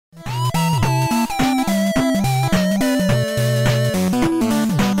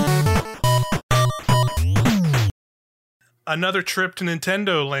Another trip to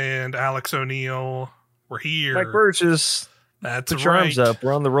Nintendoland, Alex O'Neill. We're here. Mike Burgess. That's Put your arms up.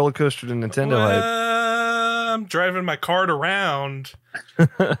 We're on the roller coaster to Nintendo hype. I'm driving my cart around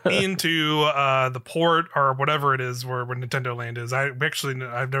into the port or whatever it is where Nintendo Land is. I've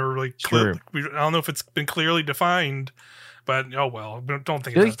never really I don't know if it's been clearly defined, but oh well. Don't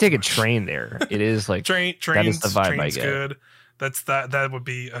think you like take a train there. It is like trains. That is the vibe train's I get. good. That would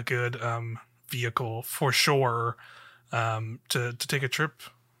be a good vehicle for sure to take a trip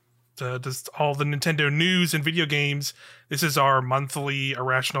to just all the Nintendo news and video games. This is our monthly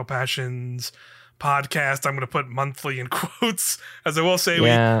Irrational Passions podcast. I'm going to put monthly in quotes, as I will say.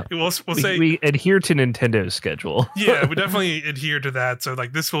 Yeah, we'll say we adhere to Nintendo's schedule. Yeah, we definitely adhere to that. So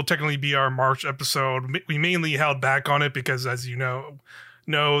like this will technically be our March episode. We mainly held back on it because, as you know,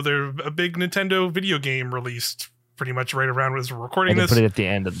 there's a big Nintendo video game released pretty much right around as we're recording this. Put it at the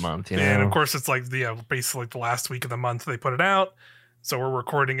end of the month, and of course it's like basically the last week of the month they put it out. So we're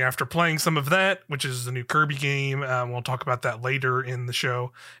recording after playing some of that, which is the new Kirby game. We'll talk about that later in the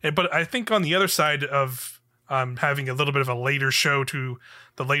show. But I think on the other side of having a little bit of a later show to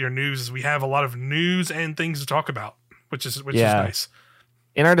the later news is we have a lot of news and things to talk about, which is nice.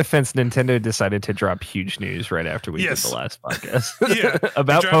 In our defense, Nintendo decided to drop huge news right after we did the last podcast.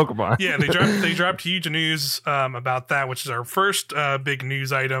 About Pokemon. Yeah, they dropped huge news about that, which is our first big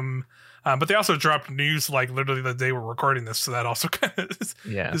news item. But they also dropped news like literally the day we're recording this, so that also kind of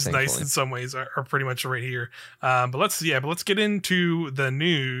is nice in some ways. Are pretty much right here. But let's get into the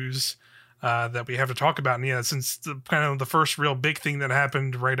news that we have to talk about. And since the first real big thing that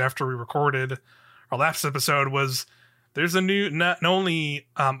happened right after we recorded our last episode was there's a new not only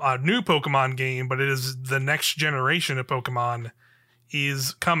a new Pokemon game, but it is the next generation of Pokemon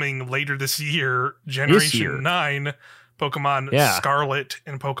is coming later this year. Generation 9. Pokemon Scarlet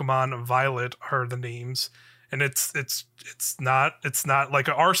and Pokemon Violet are the names, and it's not like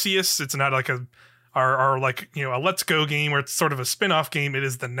a Arceus. It's not like a Let's Go game where it's sort of a spin-off game. It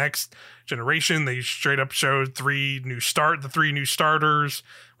is the next generation. They straight up showed the three new starters,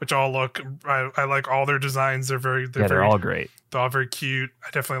 which all look. I like all their designs. They're all great. They're all very cute.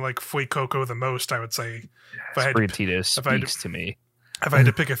 I definitely like Fuecoco the most, I would say. Sprigatito speaks to me. If I had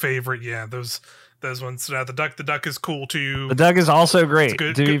to pick a favorite, those ones. The duck is cool too. The duck is also great.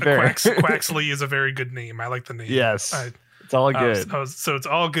 To be fair, Quaxley is a very good name. I like the name. Yes, it's all good. So it's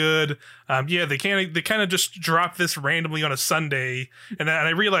all good. They kind of just dropped this randomly on a Sunday, and I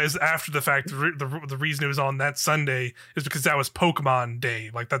realized after the fact the reason it was on that Sunday is because that was Pokemon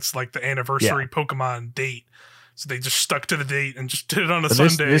Day. Like that's like the anniversary Pokemon date. So they just stuck to the date and just did it on a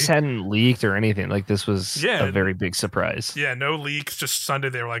Sunday. This hadn't leaked or anything. Like this was a very big surprise. Yeah, no leaks. Just Sunday.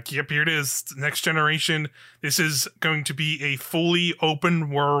 They were like, "Yep, here it is. Next generation. This is going to be a fully open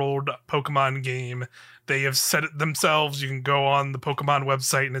world Pokemon game." They have said it themselves. You can go on the Pokemon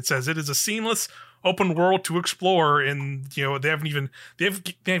website and it says it is a seamless open world to explore. And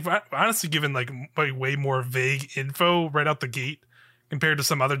they've honestly given like way more vague info right out the gate compared to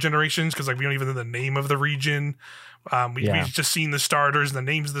some other generations, because like we don't even know the name of the region. We've just seen the starters and the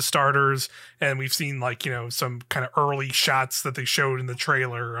names of the starters, and we've seen like some kind of early shots that they showed in the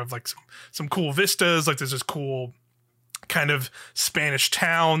trailer of like some cool vistas. Like there's this cool kind of Spanish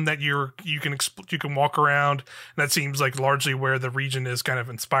town that you can walk around, and that seems like largely where the region is kind of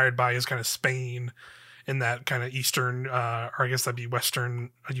inspired by is kind of Spain in that kind of eastern or I guess that'd be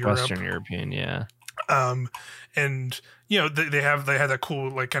Western Europe. Western European, yeah. And they had that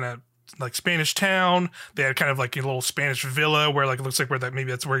cool like kind of like Spanish town. They had kind of like a little Spanish villa where like it looks like maybe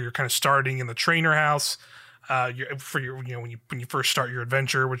that's where you're kind of starting in the trainer house when you first start your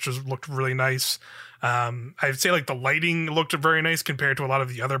adventure, which looked really nice. I'd say like the lighting looked very nice compared to a lot of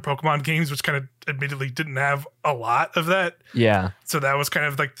the other Pokemon games, which kind of admittedly didn't have a lot of that. Yeah. So that was kind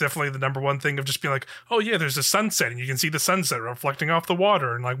of like definitely the number one thing of just being like, oh yeah, there's a sunset and you can see the sunset reflecting off the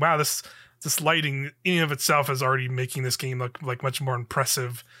water, and like, wow, this lighting in and of itself is already making this game look like much more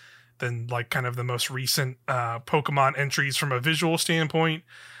impressive than like kind of the most recent Pokemon entries from a visual standpoint.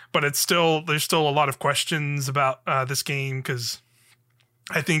 But there's still a lot of questions about this game, because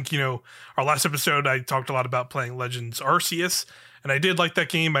I think, our last episode, I talked a lot about playing Legends Arceus, and I did like that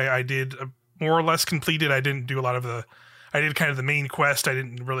game. I did more or less complete it. I didn't do a lot of I did kind of the main quest. I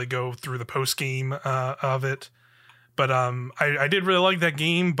didn't really go through the post game of it. But I did really like that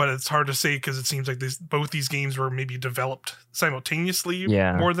game, but it's hard to say because it seems like both these games were maybe developed simultaneously,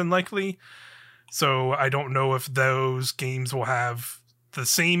 more than likely. So I don't know if those games will have the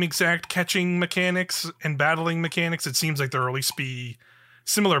same exact catching mechanics and battling mechanics. It seems like there'll at least be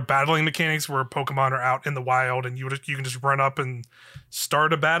similar battling mechanics where Pokemon are out in the wild and you can just run up and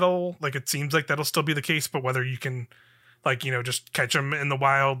start a battle. Like it seems like that'll still be the case, but whether you can like, just catch them in the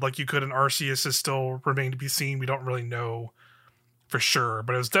wild like you could in Arceus is still remain to be seen. We don't really know for sure,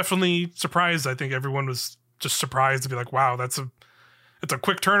 but it was definitely surprised. I think everyone was just surprised to be like, wow, it's a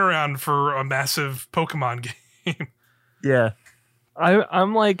quick turnaround for a massive Pokemon game. Yeah.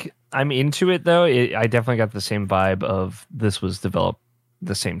 I'm into it though. I definitely got the same vibe of this was developed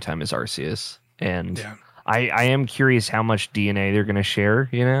the same time as Arceus. And yeah. I am curious how much DNA they're going to share,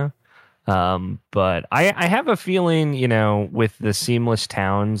 but I have a feeling, with the seamless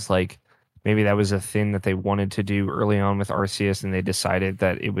towns, like maybe that was a thing that they wanted to do early on with Arceus, and they decided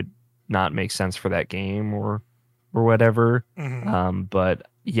that it would not make sense for that game or whatever. Mm-hmm. But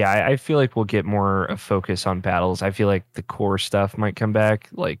yeah, I feel like we'll get more of focus on battles. I feel like the core stuff might come back,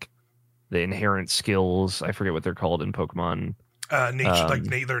 like the inherent skills. I forget what they're called in Pokemon. Nature, like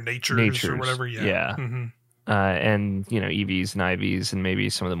their natures or whatever. Yeah. Mm-hmm. And EVs and IVs, and maybe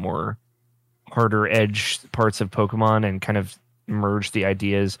some of the more harder edge parts of Pokemon, and kind of merge the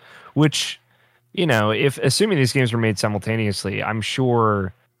ideas. Which, if assuming these games were made simultaneously, I'm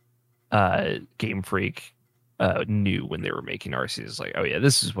sure Game Freak knew when they were making Arceus, like, oh yeah,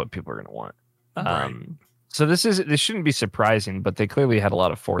 this is what people are going to want. Right. So this shouldn't be surprising, but they clearly had a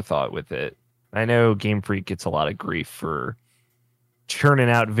lot of forethought with it. I know Game Freak gets a lot of grief for churning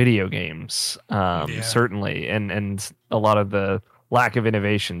out video games, certainly, and a lot of the lack of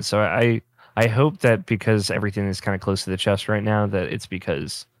innovation. So I hope that because everything is kind of close to the chest right now, that it's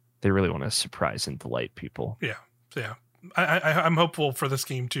because they really want to surprise and delight people. Yeah. I'm hopeful for this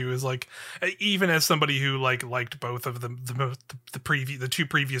game too. Is like, even as somebody who liked both of the two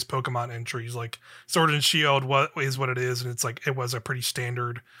previous Pokemon entries, like Sword and Shield, what it is, and it's like it was a pretty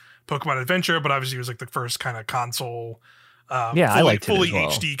standard Pokemon adventure, but obviously it was like the first kind of console, I liked fully it as well.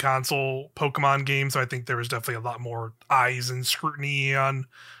 HD console Pokemon game. So I think there was definitely a lot more eyes and scrutiny on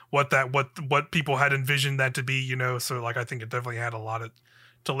what people had envisioned that to be. So like I think it definitely had a lot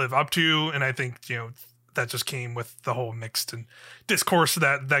to live up to, and I think that just came with the whole mixed and discourse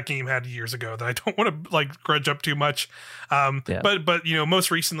that game had years ago that I don't want to grudge up too much. But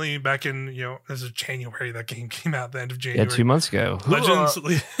most recently back in, this is January, that game came out at the end of January. Yeah, 2 months ago. Legends,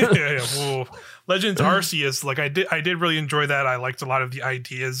 Legends Arceus, like I did really enjoy that. I liked a lot of the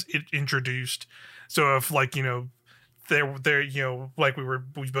ideas it introduced. So if they're like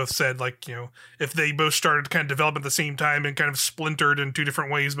we both said, if they both started kind of develop at the same time and kind of splintered in two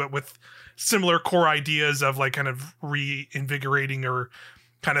different ways, but with similar core ideas of kind of reinvigorating or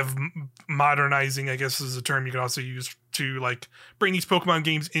kind of modernizing, I guess is a term you could also use to bring these Pokemon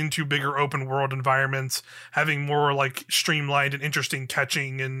games into bigger open world environments, having more streamlined and interesting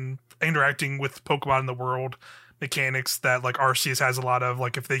catching and interacting with Pokemon in the world mechanics that Arceus has a lot of.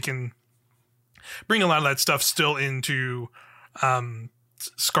 If they can bring a lot of that stuff still into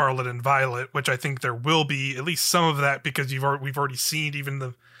Scarlet and Violet, which I think there will be at least some of that, because we've already seen even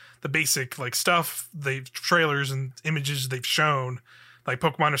the basic stuff, the trailers and images they've shown.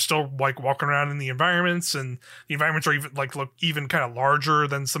 Pokemon are still walking around in the environments, and the environments are even look even kind of larger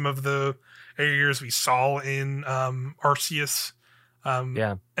than some of the areas we saw in Arceus.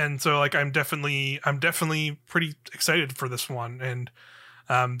 And so I'm definitely pretty excited for this one, and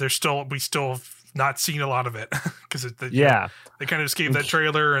we still have not seen a lot of it because they kind of just gave that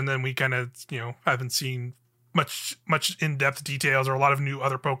trailer, and then we kind of haven't seen much in-depth details or a lot of new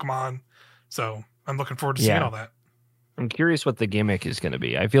other Pokemon. So I'm looking forward to seeing all that. I'm curious what the gimmick is going to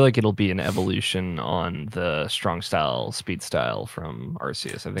be. I feel like it'll be an evolution on the strong style, speed style from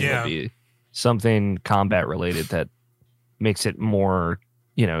Arceus. I think it'll be something combat related that makes it more,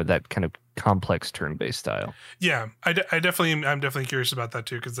 that kind of complex turn-based style. Yeah, I'm definitely curious about that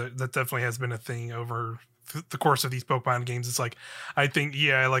too, because that definitely has been a thing over the course of these Pokemon games. It's I think,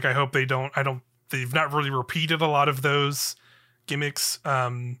 I hope they've not really repeated a lot of those gimmicks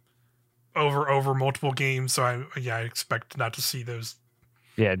over multiple games. So I expect not to see those.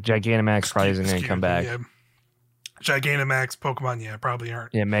 Yeah, Gigantamax probably isn't going to come back. Yeah. Gigantamax Pokemon, probably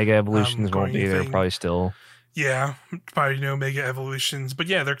aren't. Yeah, Mega Evolutions won't be there probably still. Yeah, probably no Mega Evolutions, but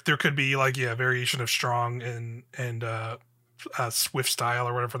there could be variation of Strong and Swift Style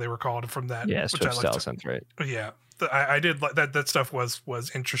or whatever they were called from that. Yeah, Swift Style sounds right. Yeah, I did like that. That stuff was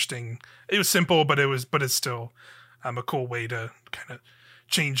interesting. It was simple, but it's still a cool way to kind of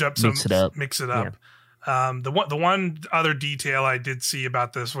change up mix it up. Yeah. The one other detail I did see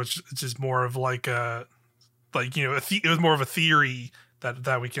about this, which is more of it was more of a theory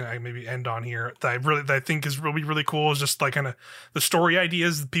that we can maybe end on here, that I think is really cool, is just kind of the story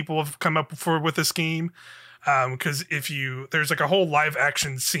ideas that people have come up with this game. Because there's a whole live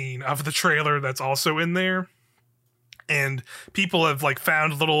action scene of the trailer that's also in there, and people have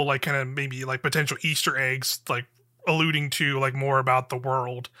found little kind of maybe potential Easter eggs alluding to like more about the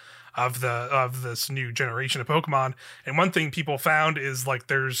world of this new generation of Pokemon. And one thing people found is like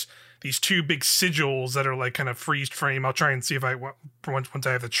there's these two big sigils that are like kind of freeze frame. I'll try and see if once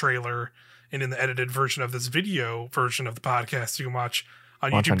I have the trailer and in the edited version of this video version of the podcast you can watch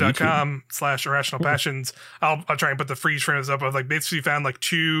on youtube.com/irrational passions. I'll try and put the freeze frames up. I've like basically found like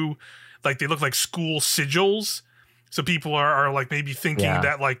two, like they look like school sigils. So people are like maybe thinking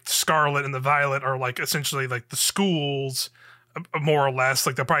that like Scarlet and the Violet are like essentially like the schools, more or less.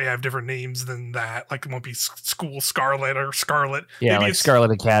 Like they'll probably have different names than that. Like it won't be School Scarlet or Scarlet. Yeah, maybe like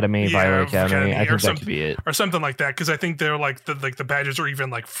Scarlet Academy, Violet Academy. I think that could be it, or something like that. Because I think they're like the badges are even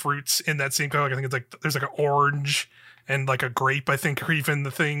like fruits in that same color. Like I think it's like there's like an orange and like a grape. I think are even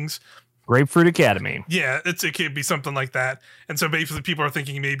the things. Grapefruit Academy. Yeah, it could be something like that. And so basically people are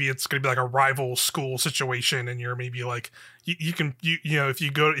thinking maybe it's going to be like a rival school situation, and you're maybe like you know if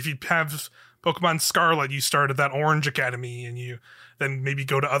you have Pokemon Scarlet, you start at that Orange Academy, and you then maybe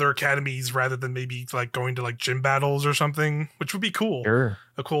go to other academies rather than maybe like going to like gym battles or something, which would be cool. Sure.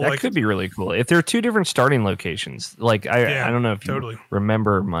 That like, could be really cool. If there are two different starting locations, like I don't know if you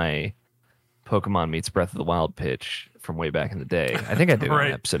remember my Pokemon meets Breath of the Wild pitch from way back in the day. I think I did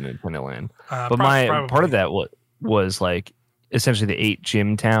an episode in Nintendoland. But part of that was like essentially the 8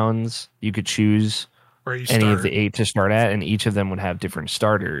 gym towns. You could choose any of the 8 to start at, and each of them would have different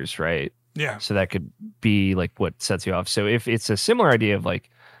starters, right? Yeah. So that could be like what sets you off. So if it's a similar idea of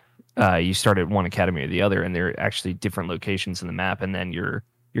like you start at one academy or the other, and they're actually different locations in the map, and then your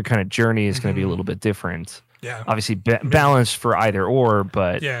kind of journey is going to be a little bit different. Yeah, obviously balanced for either or,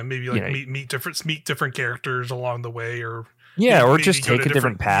 but maybe like meet different characters along the way, or or just take a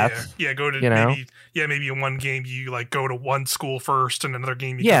different path. Go to maybe in one game you like go to one school first, and another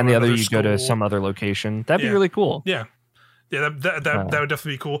game and the other you go to some other location. That'd be really cool. Yeah, that would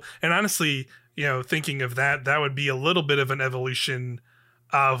definitely be cool. And honestly, thinking of that would be a little bit of an evolution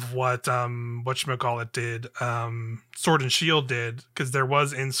of what whatchamacallit did, Sword and Shield did, because there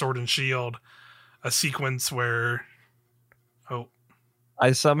was in Sword and Shield a sequence where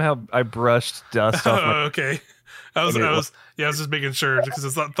I brushed dust off. Okay. I was just making sure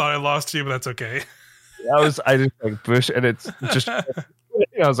because I thought I lost you, but that's okay. I just like push, and it's just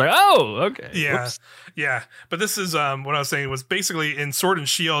I was like, oh, okay. Yeah. Whoops. Yeah. But this is what I was saying was basically in Sword and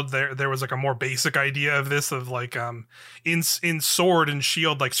Shield there was like a more basic idea of this, of like in Sword and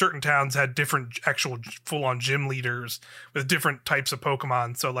Shield, like certain towns had different actual full-on gym leaders with different types of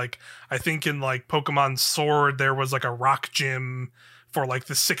Pokemon. So like I think in like Pokemon Sword there was like a rock gym for like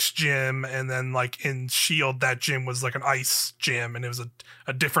the 6th gym, and then like in Shield that gym was like an ice gym, and it was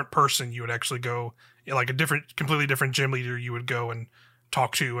a different person you would actually go, like a completely different gym leader you would go and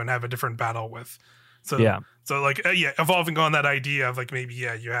talk to and have a different battle with. So evolving on that idea of like maybe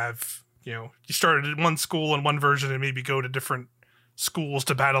you have you started at one school in one version and maybe go to different schools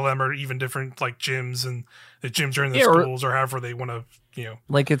to battle them, or even different like gyms, and the gyms are in the schools, or however they want to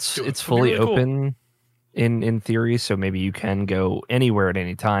like it's fully really open cool. in theory, so maybe you can go anywhere at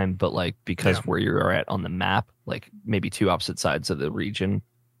any time, but like because where you are at on the map, like maybe 2 opposite sides of the region,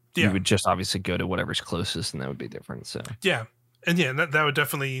 you would just obviously go to whatever's closest, and that would be different. So and that would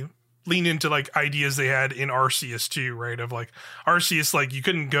definitely lean into like ideas they had in Arceus too, right? Of like Arceus, like you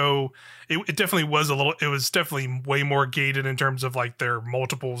couldn't go. It definitely was it was definitely way more gated in terms of like their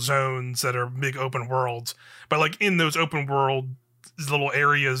multiple zones that are big open worlds. But like in those open world little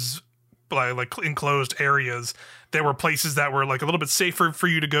areas, like enclosed areas, there were places that were like a little bit safer for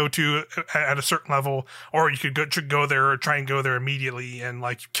you to go to at a certain level, or you could go there or try and go there immediately and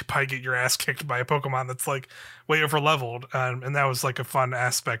like probably get your ass kicked by a Pokemon that's like way over leveled. And that was like a fun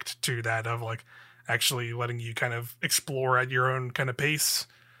aspect to that, of like actually letting you kind of explore at your own kind of pace.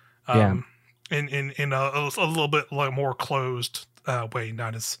 In a little bit like more closed way,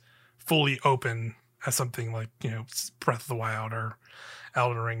 not as fully open as something like Breath of the Wild or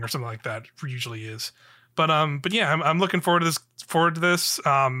Elden Ring or something like that usually is. But yeah, I'm looking forward to this.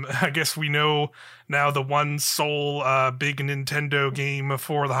 I guess we know now the one sole big Nintendo game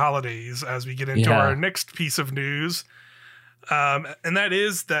for the holidays as we get into our next piece of news. And that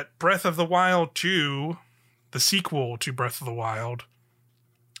is that Breath of the Wild 2, the sequel to Breath of the Wild,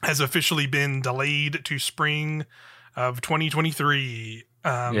 has officially been delayed to spring of 2023.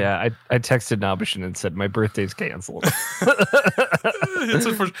 I texted Nabishin and said my birthday's canceled.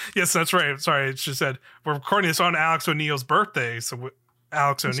 Yes, that's right. Sorry, it just said we're recording this on Alex O'Neill's birthday. So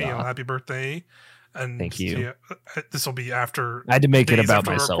Alex O'Neill, happy birthday! And thank you. This will be after. I had to make it about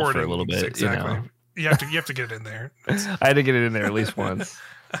myself for a little bit. Exactly. You have to get it in there. I had to get it in there at least once.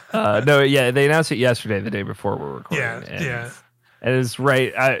 They announced it yesterday, the day before we're recording. Yeah. And it was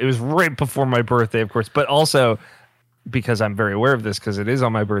right. It was right before my birthday, of course, but also. because I'm very aware of this because it is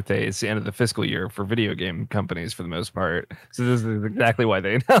on my birthday. It's the end of the fiscal year for video game companies for the most part. So this is exactly why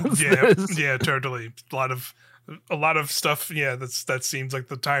they announced this. Yeah, totally. A lot of stuff. Yeah, that seems like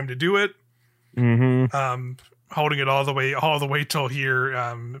the time to do it. Mm-hmm. Holding it all the way till here.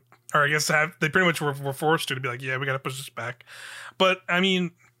 Or I guess they pretty much were forced to be like, yeah, we got to push this back. But I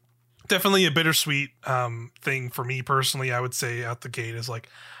mean, definitely a bittersweet thing for me personally. I would say out the gate is like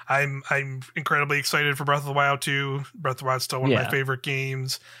I'm incredibly excited for Breath of the Wild 2. Breath of the Wild is still one of my favorite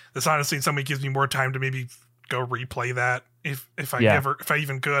games. This honestly, in some way, gives me more time to maybe go replay that if I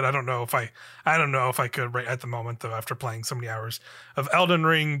even could. I don't know if I could right at the moment though after playing so many hours of Elden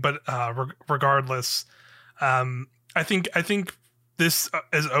Ring. But regardless, I think this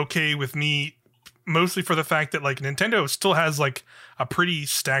is okay with me, mostly for the fact that like Nintendo still has like a pretty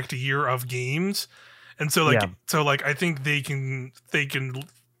stacked year of games, and so like I think they can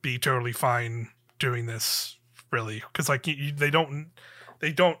be totally fine doing this, really, because like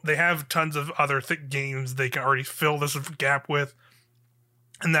they have tons of other games they can already fill this gap with.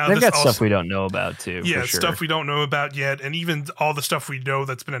 And now they've got stuff we don't know about too. Yeah, for sure. Stuff we don't know about yet, and even all the stuff we know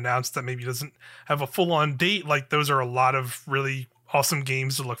that's been announced that maybe doesn't have a full-on date. Like those are a lot of really awesome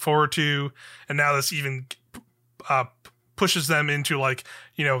games to look forward to. And now this even pushes them into like,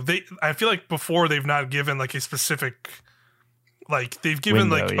 you know, I feel like before they've not given like a specific, like they've given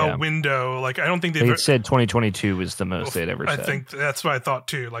a window. Like I don't think they've said 2022 was the most they'd ever said. I think that's what I thought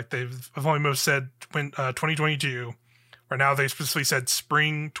too. Like they've only most said 2022. Right now they specifically said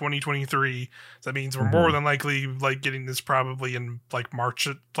spring 2023. So that means we're more than likely like getting this probably in like March,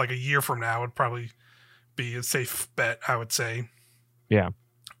 like a year from now would probably be a safe bet, I would say. Yeah.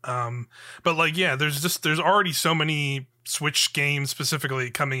 But like, yeah, there's already so many Switch games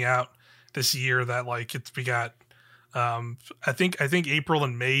specifically coming out this year that like we got, I think April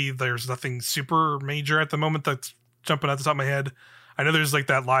and May, there's nothing super major at the moment that's jumping out the top of my head. I know there's like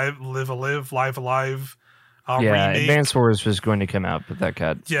that Live Alive. Remake. Advance Wars was going to come out, but that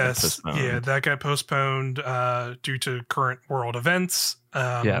got postponed. Yeah, that got postponed due to current world events.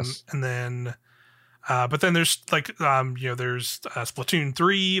 Yes, and then, but then there's like there's Splatoon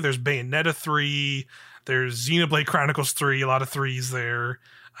 3, there's Bayonetta 3, there's Xenoblade Chronicles 3, a lot of threes there.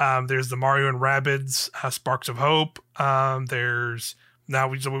 There's the Mario and Rabbids Sparks of Hope. There's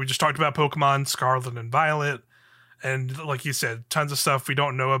we just talked about Pokemon Scarlet and Violet, and like you said, tons of stuff we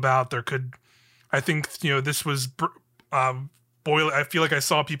don't know about. I think, this was I feel like I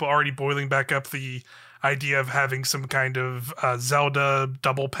saw people already boiling back up the idea of having some kind of Zelda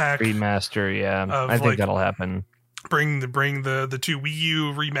double pack remaster. Yeah, I think that'll happen. Bring the two Wii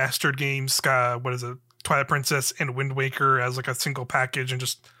U remastered games. What is it? Twilight Princess and Wind Waker as like a single package, and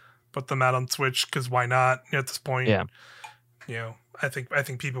just put them out on Switch because why not at this point? Yeah. I think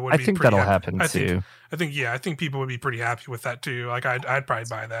people would. I think that'll happen too. I think people would be pretty happy with that too. Like I'd probably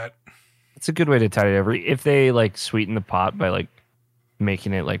buy that. It's a good way to tie it over. If they like sweeten the pot by like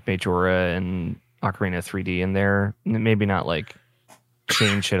making it like Majora and Ocarina 3D in there, maybe not like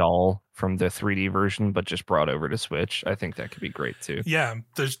change it all from the 3D version, but just brought over to Switch. I think that could be great too. Yeah,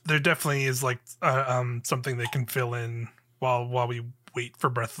 there definitely is like something they can fill in while we wait for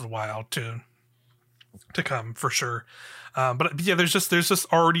Breath of the Wild to come for sure. But yeah, there's just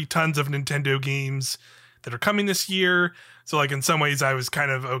already tons of Nintendo games that are coming this year. So like in some ways I was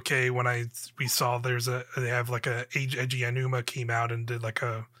kind of okay when we saw they have like Eiji Aonuma came out and did like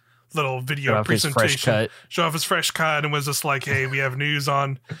a little video presentation, show off his fresh cut, and was just like, hey, we have news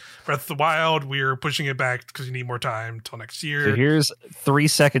on Breath of the Wild. We're pushing it back because we need more time till next year. So here's 3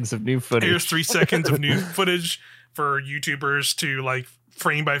 seconds of new footage. Here's 3 seconds of new footage for YouTubers to like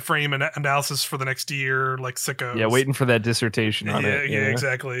frame by frame analysis for the next year, like sickos. Yeah, waiting for that dissertation on it. Yeah,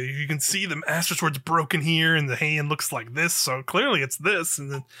 exactly. You can see the Master Sword's broken here, and the hand looks like this, so clearly it's this,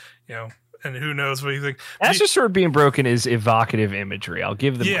 and then and who knows what you think. Master Sword being broken is evocative imagery. I'll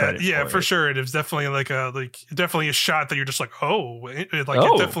give them credit. Yeah, for sure. It is definitely definitely a shot that you're just like, it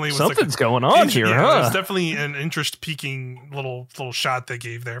definitely was something's going on here. Yeah, it's definitely an interest-piquing little shot they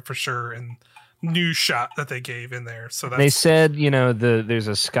gave there for sure, and new shot that they gave in there. So they said, there's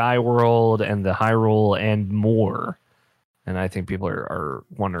a Sky World and the Hyrule and more. And I think people are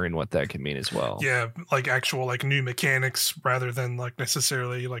wondering what that could mean as well. Yeah, like actual like new mechanics rather than like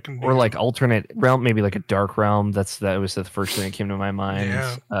necessarily like or like alternate realm, maybe like a dark realm. That was the first thing that came to my mind.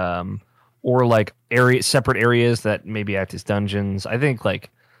 Yeah. Or like separate areas that maybe act as dungeons. I think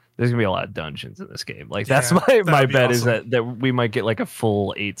like there's gonna be a lot of dungeons in this game. Like that's my bet, awesome. Is that we might get like a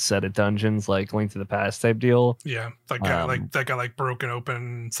full 8 set of dungeons, like Link to the Past type deal. Yeah, that got like broken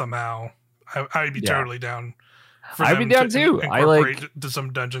open somehow. I'd be totally down. I'd be down too. I like to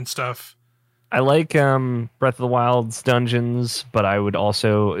some dungeon stuff. I like Breath of the Wild's dungeons, but I would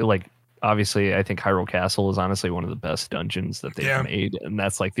also like. Obviously, I think Hyrule Castle is honestly one of the best dungeons that they've made, and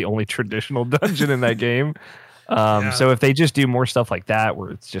that's like the only traditional dungeon in that game. So if they just do more stuff like that,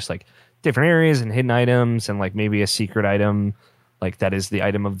 where it's just like different areas and hidden items, and like maybe a secret item, like that is the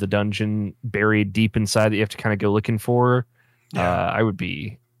item of the dungeon buried deep inside that you have to kind of go looking for, I would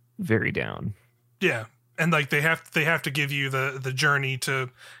be very down. Yeah. And like they have to give you the journey to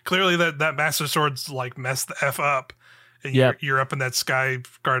clearly that Master Sword's like messed the F up. And you're up in that sky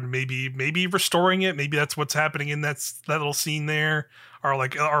garden, maybe restoring it. Maybe that's what's happening in that little scene there, or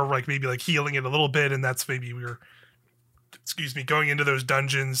maybe like healing it a little bit. And that's maybe we're, going into those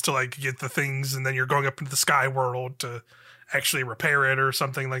dungeons to like get the things. And then you're going up into the sky world to actually repair it or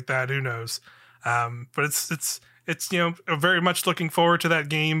something like that. Who knows? But it's very much looking forward to that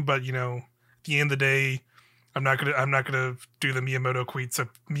game. But, at the end of the day, I'm not gonna do the Miyamoto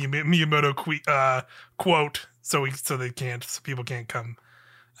quote so people can't come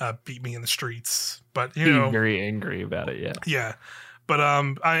beat me in the streets. But being very angry about it, yeah. But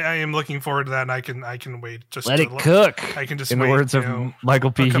I am looking forward to that, and I can wait. Just let it cook. I can just in wait, the words of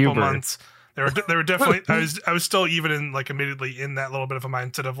Michael P. a couple Huber. Months. There were definitely I was still even in like admittedly in that little bit of a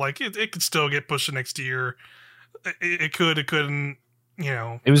mindset of like it could still get pushed to next year. It couldn't.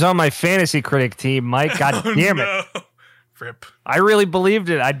 It was on my fantasy critic team, Mike. God damn it. Rip. I really believed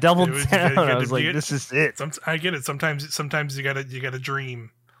it. I doubled down. I was like, this is it. I get it. Sometimes you gotta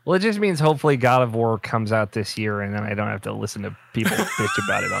dream. Well, it just means hopefully God of War comes out this year, and then I don't have to listen to people bitch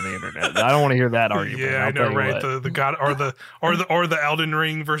about it on the internet. I don't want to hear that argument. Yeah, I know, right? The God or the Elden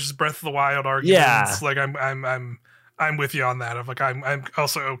Ring versus Breath of the Wild arguments. Yeah. Like I'm with you on that. Of like I'm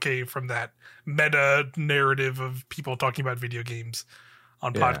also okay from that meta narrative of people talking about video games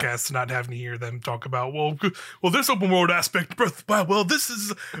on podcasts, not having to hear them talk about this open world aspect. Well, this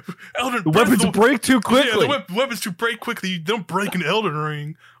is Elden. The weapons break too quickly. Yeah, the weapons to break quickly. You don't break an Elden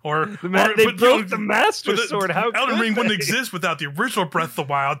Ring, they broke the Master Sword. How Elden Ring wouldn't exist without the original Breath of the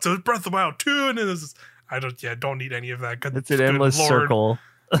Wild. So Breath of the Wild 2, and I don't need any of that. It's an endless circle.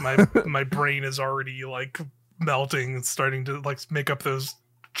 My brain is already like melting and starting to like make up those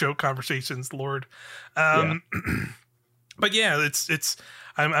joke conversations. Lord. But yeah,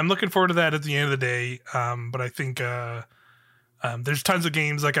 I'm looking forward to that at the end of the day. But I think there's tons of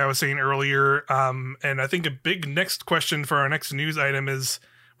games like I was saying earlier. And I think a big next question for our next news item is,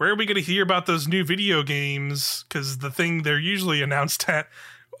 where are we going to hear about those new video games? Because the thing they're usually announced at,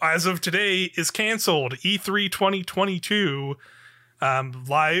 as of today, is canceled. E3 2022.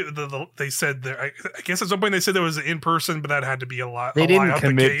 Live. They said there. I guess at some point they said there was in person, but that had to be a lot. They didn't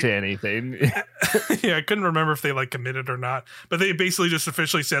commit to anything. Yeah, I couldn't remember if they like committed or not, but they basically just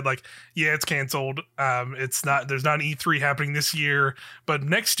officially said like, yeah, it's canceled. It's not. There's not an E3 happening this year, but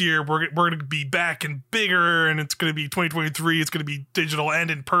next year we're going to be back and bigger, and it's going to be 2023. It's going to be digital and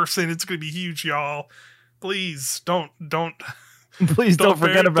in person. It's going to be huge, y'all. Please don't. Please don't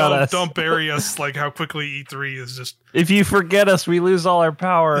forget about us. Don't bury us like how quickly E3 is just. If you forget us, we lose all our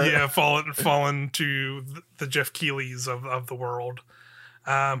power. Yeah, fallen to the Jeff Keighley's of the world.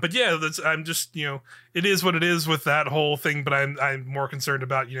 But yeah, I'm just it is what it is with that whole thing. But I'm more concerned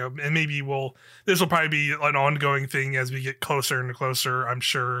about and maybe this will probably be an ongoing thing as we get closer and closer, I'm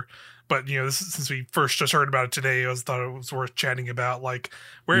sure. But since we first just heard about it today, I thought it was worth chatting about. Like,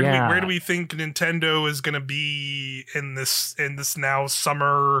 where do we think Nintendo is going to be in this now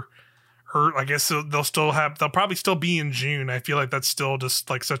summer? Or I guess they'll probably still be in June. I feel like that's still just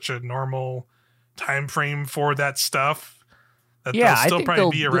like such a normal time frame for that stuff. They'll still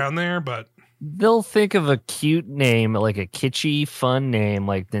probably be around there, but. They'll think of a cute name, like a kitschy, fun name,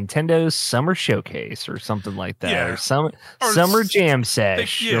 like Nintendo's Summer Showcase or something like that, or Summer Jam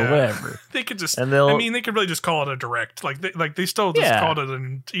Sesh or whatever. They could just, they could really just call it a direct. They still just called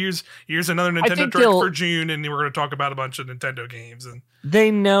it here's another Nintendo Direct for June, and we're going to talk about a bunch of Nintendo games. And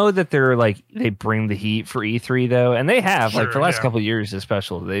they know that they bring the heat for E3 though, and they have for the last couple of years,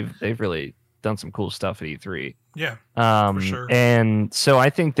 especially they've really done some cool stuff at E3. Yeah, for sure. And so I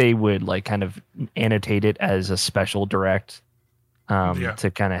think they would kind of annotate it as a special direct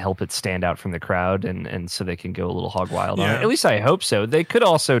to kind of help it stand out from the crowd, and so they can go a little hog wild on it. At least I hope so. They could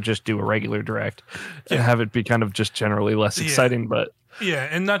also just do a regular direct and have it be kind of just generally less exciting. But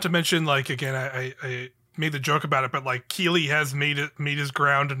and not to mention, again, I made the joke about it, but Keighley has made his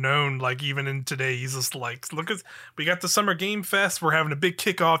ground known. Even in today, he's just look at, we got the Summer Game Fest, we're having a big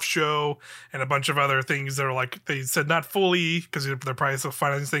kickoff show and a bunch of other things that are they said not fully because they're probably still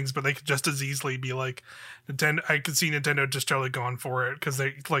finding things, but they could just as easily be Nintendo. I could see Nintendo just totally going for it because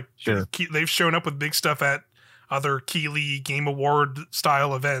they they've shown up with big stuff at other Keighley Game Award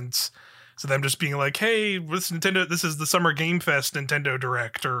style events. So them just being like, hey, this is the Summer Game Fest Nintendo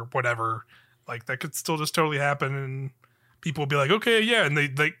Direct or whatever. Like that could still just totally happen, and people will be like, okay, yeah, and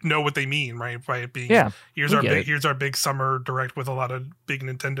they know what they mean, right? By it being, here's our big summer direct with a lot of big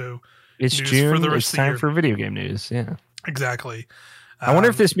Nintendo it's news June, for the rest it's of the time year. for video game news. Yeah, exactly. I wonder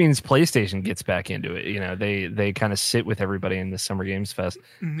if this means PlayStation gets back into it. You know, they kind of sit with everybody in the Summer Games Fest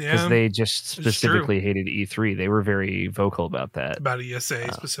because they just specifically hated E3. They were very vocal about that. About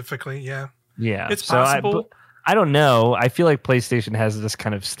ESA specifically, yeah. Yeah, it's possible. I don't know. I feel like PlayStation has this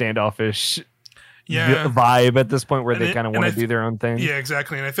kind of standoffish vibe at this point where they kind of want to do their own thing. Yeah,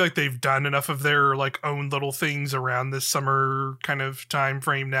 exactly. And I feel like they've done enough of their like own little things around this summer kind of time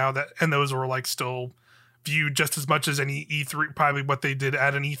frame now and those were like still viewed just as much as any E3, probably what they did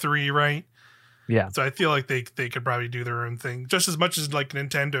at an E3, right? Yeah. So I feel like they could probably do their own thing just as much as like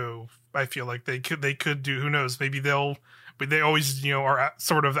Nintendo. I feel like they could do, who knows, maybe but they always, are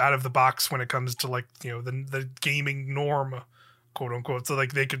sort of out of the box when it comes to like, the gaming norm, quote unquote. So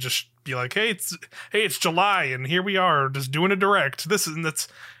like they could just be like, hey, it's July and here we are just doing a direct. That's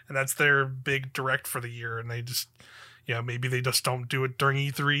their big direct for the year. And they just, maybe they just don't do it during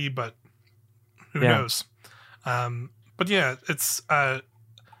E3, but who knows? But yeah, it's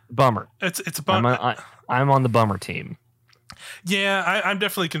bummer. It's a bummer. I'm on the bummer team. Yeah, I'm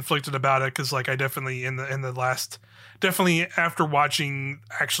definitely conflicted about it because like I definitely definitely after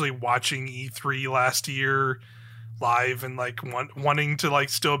actually watching E3 last year live and like wanting to like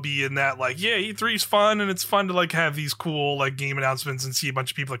still be in that like, yeah, E3 is fun and it's fun to like have these cool like game announcements and see a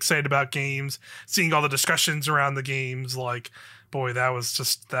bunch of people excited about games, seeing all the discussions around the games. Like, boy, that was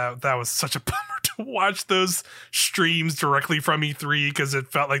just that was such a bummer to watch those streams directly from E3 because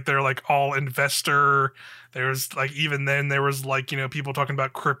it felt like they're like all investor. There's like, even then there was like, people talking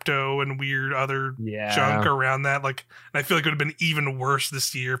about crypto and weird other junk around that. Like, and I feel like it would have been even worse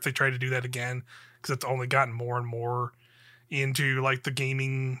this year if they tried to do that again because it's only gotten more and more into like the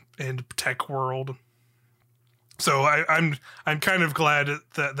gaming and tech world. So I'm kind of glad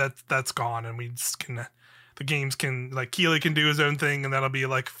that's gone and we just can, the games can, like Keighley can do his own thing and that'll be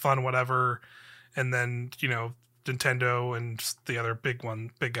like fun, whatever. And then, Nintendo and the other big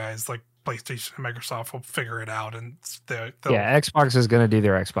guys like PlayStation and Microsoft will figure it out. And Xbox is going to do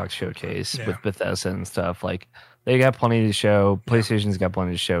their Xbox showcase with Bethesda and stuff. Like they got plenty to show. PlayStation's got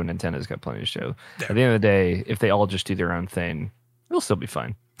plenty to show. Nintendo's got plenty to show. Yeah. At the end of the day, if they all just do their own thing, it'll still be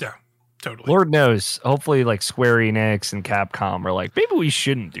fine. Yeah. Totally. Lord knows. Hopefully, like Square Enix and Capcom are like, maybe we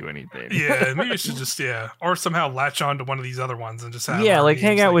shouldn't do anything. Yeah, maybe we should just or somehow latch on to one of these other ones and just have like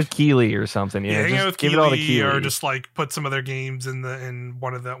hang out with Keighley or something. Yeah, hang out with give Keighley, it all to Keighley, or just like put some of their games in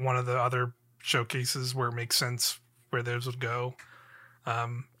one of the other showcases where it makes sense where those would go.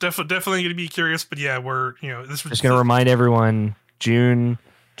 Definitely going to be curious, but yeah, we're this was just going to remind everyone June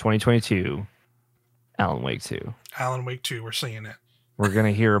 2022, Alan Wake 2. Alan Wake 2, we're seeing it. We're going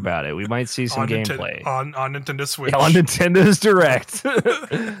to hear about it. We might see some gameplay. On Nintendo Switch. Yeah, on Nintendo's Direct.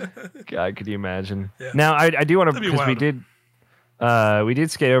 God, could you imagine? Yeah. Now, I do want to, because we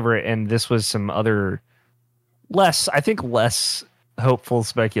did skate over it, and this was some other less hopeful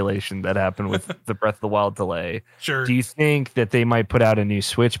speculation that happened with the Breath of the Wild delay. Sure. Do you think that they might put out a new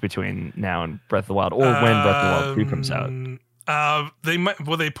Switch between now and Breath of the Wild, or when Breath of the Wild 3 comes out? They might.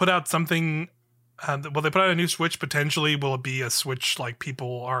 Will they put out something? Will they put out a new Switch potentially? Will it be a Switch like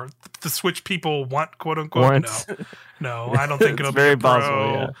the Switch people want, quote unquote? No, I don't think it'll be a Pro.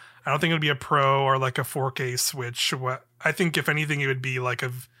 Possible, yeah. I don't think it'll be a Pro or like a 4K Switch. I think if anything, it would be like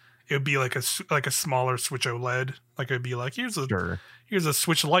a smaller Switch OLED. Like it'd be like here's a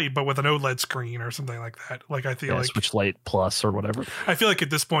Switch Lite but with an OLED screen or something like that. Like I feel like Switch Lite Plus or whatever. I feel like at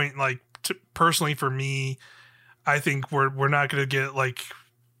this point, like personally for me, I think we're not going to get like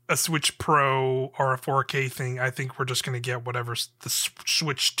a Switch Pro or a 4K thing. I think we're just going to get whatever the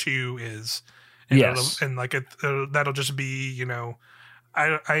Switch 2 is. And that'll just be,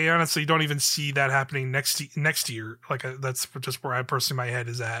 I honestly don't even see that happening next year. Like that's just where I personally, my head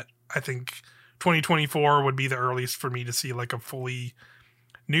is at. I think 2024 would be the earliest for me to see like a fully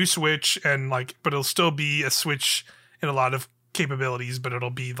new Switch and like, but it'll still be a Switch in a lot of capabilities, but it'll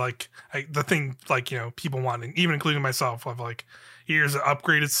be like the thing, like, people wanting, even including myself, of like, here's an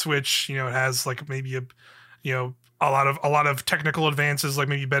upgraded Switch, it has like maybe a lot of technical advances, like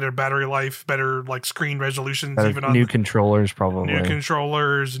maybe better battery life, better like screen resolutions, even on new controllers, probably new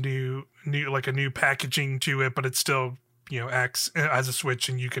controllers, new like a new packaging to it, but it's still, X as a Switch,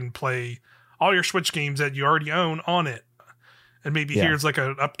 and you can play all your Switch games that you already own on it. And maybe here's like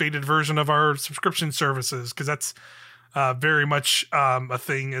an updated version of our subscription services, because that's very much a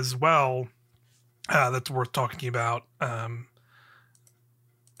thing as well that's worth talking about.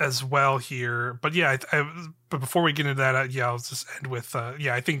 as well here. But yeah, but before we get into that, yeah, I'll just end with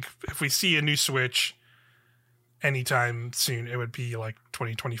yeah, I think if we see a new Switch anytime soon, it would be like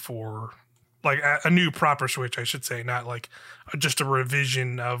 2024, like a new proper Switch, I should say, not like just a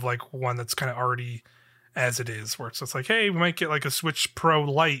revision of like one that's kind of already as it is, where it's just like, hey, we might get like a Switch Pro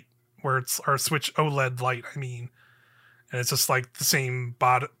Lite, where it's our Switch OLED Lite, I mean, and it's just like the same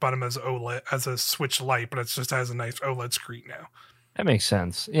bottom as OLED as a Switch Lite, but it just has a nice OLED screen now. That makes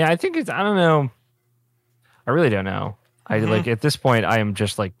sense. Yeah, I think I don't know. I really don't know. I like at this point, I am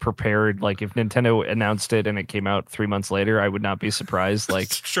just like prepared. Like if Nintendo announced it and it came out 3 months later, I would not be surprised.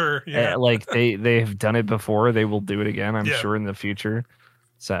 Like sure, yeah. Like they have done it before. They will do it again, I'm sure, in the future.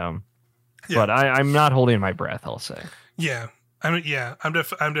 So, but I'm not holding my breath, I'll say. Yeah. I'm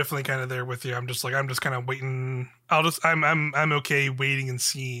definitely kind of there with you. I'm just kind of waiting. I'm okay waiting and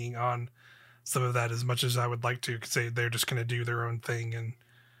seeing on some of that as much as I would like to, because they're just going to do their own thing and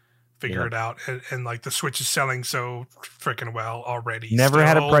figure it out. And like the Switch is selling so freaking well already. Never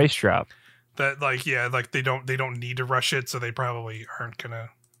had a price drop. That like, yeah, like they don't need to rush it. So they probably aren't going to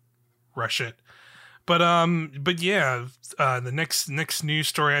rush it. But yeah, the next news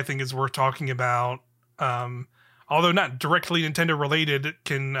story I think is worth talking about. Although not directly Nintendo related, it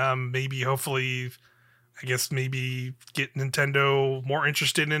can maybe hopefully, I guess maybe get Nintendo more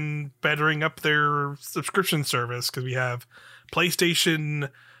interested in bettering up their subscription service, because we have PlayStation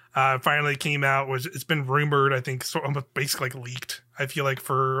finally came out. It's been rumored, I think, so basically like leaked, I feel like,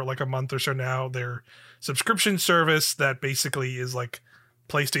 for like a month or so now, their subscription service that basically is like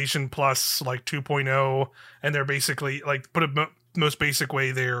PlayStation Plus like 2.0, and they're basically like, put it most basic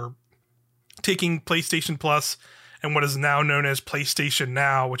way, they're taking PlayStation Plus and what is now known as PlayStation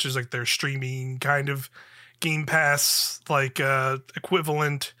Now, which is like their streaming kind of Game Pass like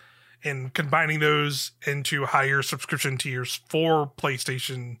equivalent, and combining those into higher subscription tiers for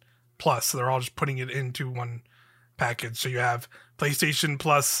PlayStation Plus. So they're all just putting it into one package. So you have PlayStation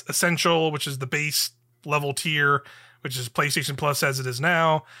Plus Essential, which is the base level tier, which is PlayStation Plus as it is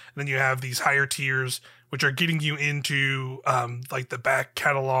now. And then you have these higher tiers, which are getting you into like the back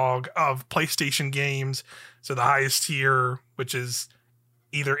catalog of PlayStation games. So the highest tier, which is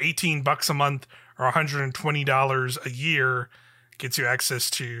either $18 a month or $120 a year, gets you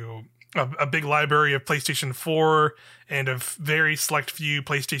access to a big library of PlayStation 4 and a very select few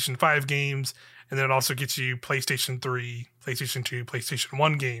PlayStation 5 games. And then it also gets you PlayStation 3, PlayStation 2, PlayStation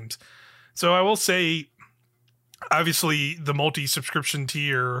 1 games. So I will say, obviously, the multi-subscription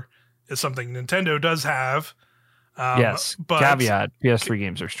tier is something Nintendo does have. Yes, but caveat, PS3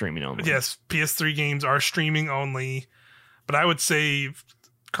 games are streaming only. Yes, PS3 games are streaming only. But I would say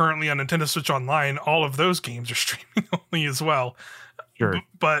currently on Nintendo Switch Online, all of those games are streaming only as well. Sure.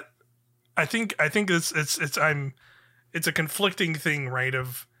 But I think it's a conflicting thing, right?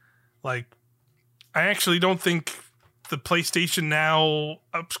 Of like, I actually don't think the PlayStation Now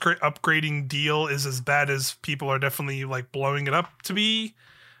upgrading deal is as bad as people are definitely like blowing it up to be.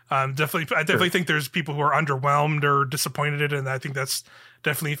 I definitely think there's people who are underwhelmed or disappointed, and I think that's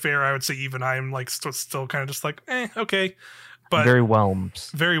definitely fair. I would say even I'm like still kind of just like, okay, but very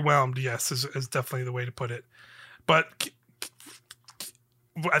whelmed. Yes, is definitely the way to put it. But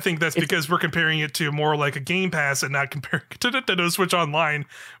I think that's because we're comparing it to more like a Game Pass and not comparing it to Nintendo Switch Online,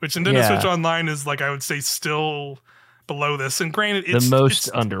 which Nintendo Switch Online is like, I would say, still below this. And granted, it's the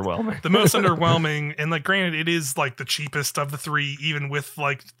most underwhelming. The most underwhelming. And like, granted, it is like the cheapest of the three, even with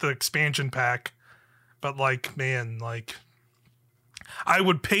like the expansion pack. But like, man, like, I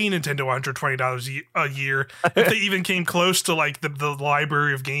would pay Nintendo $120 a year if they even came close to like the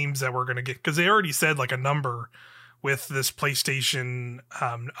library of games that we're going to get. Because they already said like a number with this PlayStation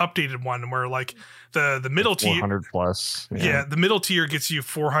updated one, where like the middle tier 400 plus. Yeah, the middle tier gets you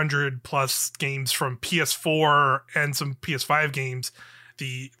 400 plus games from PS4 and some PS5 games.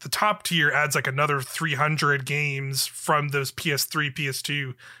 The top tier adds like another 300 games from those PS3,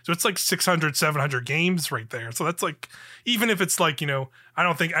 PS2. So it's like 600, 700 games right there. So that's like, even if it's like, I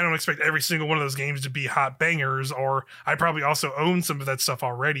don't expect every single one of those games to be hot bangers, or I probably also own some of that stuff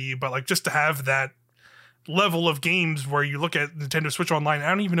already, but like just to have that level of games where you look at Nintendo Switch Online, I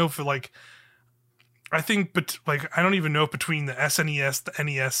don't even know if I don't even know if between the SNES, the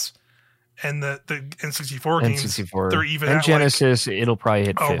NES, and the N64 games, they're even and at Genesis, it'll probably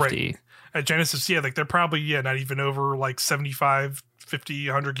hit 50. Right. At Genesis, like they're probably not even over like 75, 50,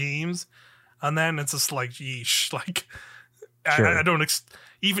 100 games on that, and it's just like, yeesh, like sure. I don't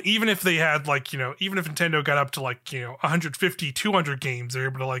even if they had like, even if Nintendo got up to like, 150, 200 games, they're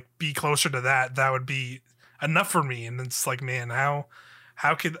able to like be closer to that would be enough for me. And it's like, man,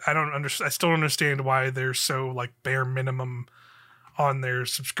 how could I still don't understand why they're so like bare minimum on their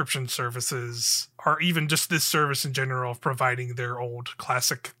subscription services, or even just this service in general of providing their old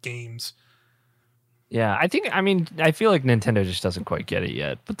classic games. Yeah, I feel like Nintendo just doesn't quite get it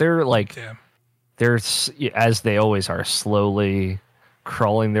yet, but they're like, they're, as they always are, slowly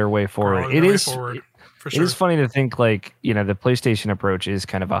crawling their way forward. For sure. It is funny to think, like, the PlayStation approach is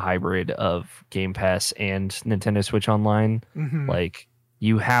kind of a hybrid of Game Pass and Nintendo Switch Online. Mm-hmm. Like,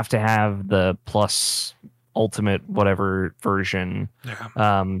 you have to have the Plus Ultimate whatever version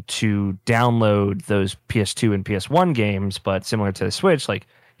to download those PS2 and PS1 games, but similar to the Switch, like,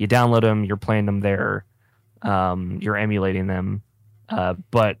 you download them, you're playing them there, you're emulating them.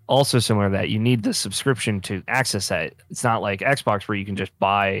 But also similar to that, you need the subscription to access that. It's not like Xbox where you can just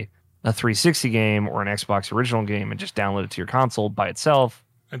buy a 360 game or an Xbox original game and just download it to your console by itself,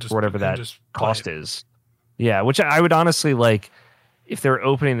 or whatever that cost is. Yeah, which I would honestly like. If they're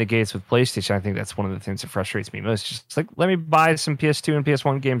opening the gates with PlayStation, I think that's one of the things that frustrates me most. Just like, let me buy some PS2 and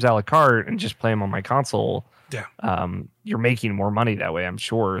PS1 games a la carte and just play them on my console. Yeah. You're making more money that way, I'm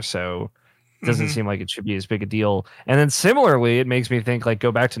sure. So it doesn't seem like it should be as big a deal. And then similarly, it makes me think, like, go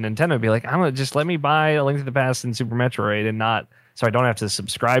back to Nintendo and be like, I'm going to just let me buy A Link to the Past and Super Metroid and not, so I don't have to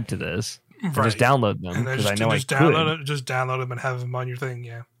subscribe to this. Right. Just download them because I know I could. Just download them and have them on your thing.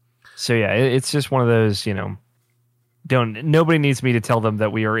 Yeah. So yeah, it's just one of those, nobody needs me to tell them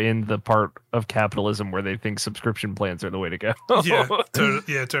that we are in the part of capitalism where they think subscription plans are the way to go.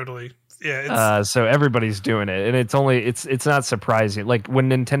 Totally. Yeah. So everybody's doing it, and it's not surprising. Like when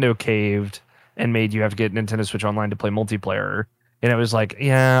Nintendo caved and made you have to get Nintendo Switch Online to play multiplayer, and it was like,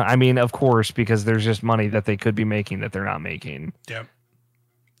 yeah, I mean, of course, because there's just money that they could be making that they're not making. Yeah.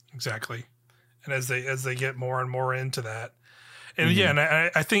 Exactly. And as they get more and more into that. And and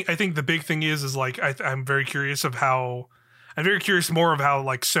I think the big thing is like I'm very curious more of how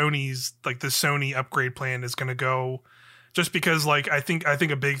like Sony's, like the Sony upgrade plan is going to go, just because like I think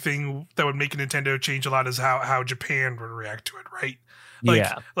a big thing that would make Nintendo change a lot is how Japan would react to it, right?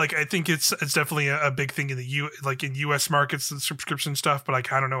 Like I think it's definitely a big thing in in US markets, the subscription stuff, but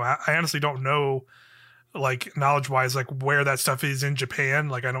like I don't know, I honestly don't know, like knowledge wise, like where that stuff is in Japan.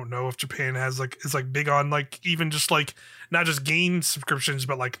 Like I don't know if Japan is like big on like even just like not just game subscriptions,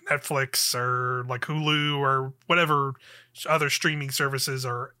 but like Netflix or like Hulu or whatever other streaming services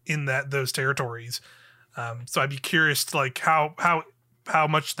are in those territories. So I'd be curious to like how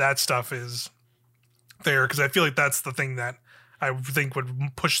much that stuff is there, because I feel like that's the thing that I think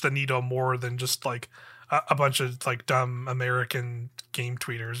would push the needle more than just like a bunch of like dumb American game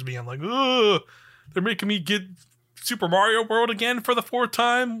tweeters being like, ugh, they're making me get Super Mario World again for the 4th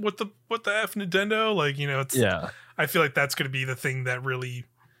time. What the F, Nintendo? Like, I feel like that's going to be the thing that really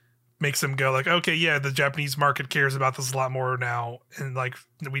makes them go like, okay, yeah, the Japanese market cares about this a lot more now, and like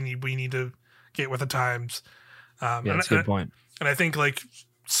we need to get with the times. That's a good point. And I think like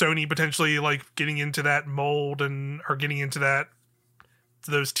Sony potentially like getting into that mold or getting into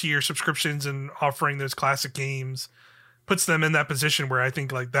those tier subscriptions and offering those classic games puts them in that position where I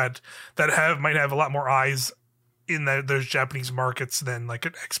think like that might have a lot more eyes in those Japanese markets than like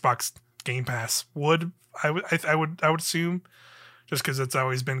an Xbox Game Pass would. I would assume, just because it's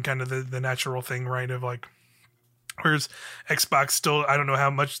always been kind of the natural thing, right? Of like, whereas Xbox still, I don't know how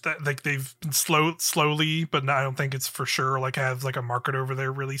much that like they've been slowly, but I don't think it's for sure like have like a market over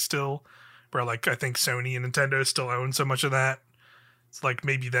there really still, where like I think Sony and Nintendo still own so much of that. It's like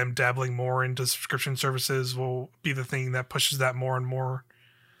maybe them dabbling more into subscription services will be the thing that pushes that more and more.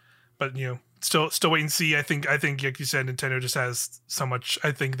 But still wait and see. I think like you said, Nintendo just has so much.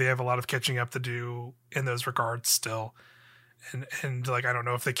 I think they have a lot of catching up to do in those regards still. And like I don't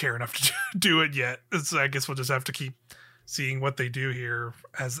know if they care enough to do it yet. So I guess we'll just have to keep seeing what they do here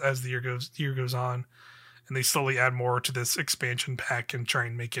as the year goes on, and they slowly add more to this expansion pack and try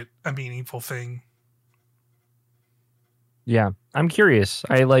and make it a meaningful thing. Yeah, I'm curious.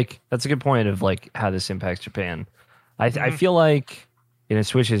 That's a good point of like how this impacts Japan. I feel like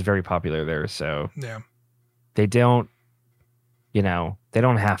Switch is very popular there, so yeah, they don't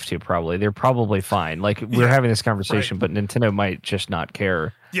have to. Probably they're probably fine. Like we're having this conversation, right, but Nintendo might just not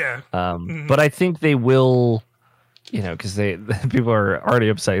care. Yeah, but I think they will. Because people are already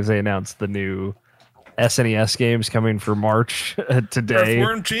upset because they announced the new SNES games coming for March today.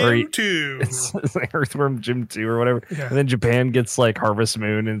 Earthworm Jim 2. It's like Earthworm Jim 2 or whatever. Yeah. And then Japan gets like Harvest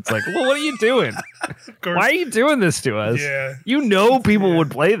Moon, and it's like, well, what are you doing? Why are you doing this to us? Yeah. People would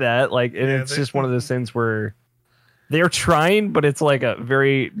play that. Like, and it's just one of those things where they're trying, but it's like a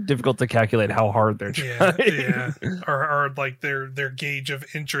very difficult to calculate how hard they're trying. Yeah. Or like their gauge of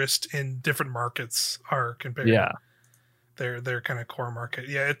interest in different markets are compared to their kind of core market.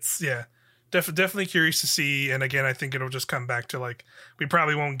 definitely curious to see. And again, I think it'll just come back to like we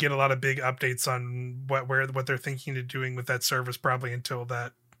probably won't get a lot of big updates on what they're thinking of doing with that service probably until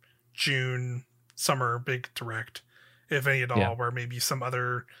that June summer big direct, if any at all, where maybe some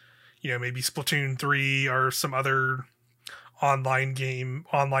other, maybe Splatoon 3 or some other online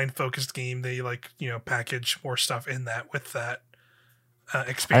focused game, they like, package more stuff in that with that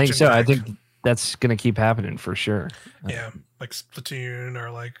expansion. I think so. Pack. I think that's going to keep happening for sure. Yeah, like Splatoon or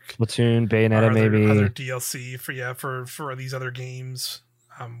like Splatoon, Bayonetta, maybe other DLC for these other games.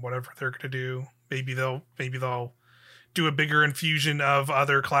 Whatever they're going to do, maybe they'll do a bigger infusion of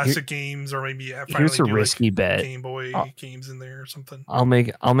other classic games, or maybe here's a risky bet. Game Boy games in there or something. I'll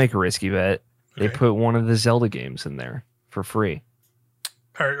make a risky bet. Okay. They put one of the Zelda games in there for free.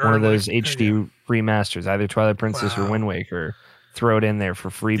 One of those HD remasters, either Twilight Princess or Wind Waker. Throw it in there for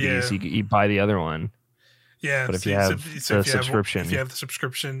free because you buy the other one. Yeah, but if you have the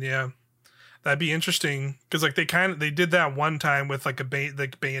subscription, that'd be interesting because like they did that one time with like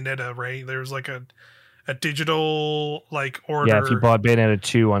Bayonetta, right? There's like a digital like order. Yeah, if you bought Bayonetta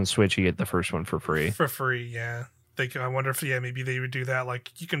 2 on Switch, you get the first one for free. For free, yeah. I wonder if maybe they would do that.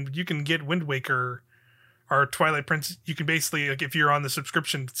 Like you can get Wind Waker or Twilight Princess. You can basically, like, if you're on the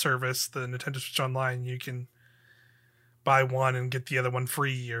subscription service, the Nintendo Switch Online, you can buy one and get the other one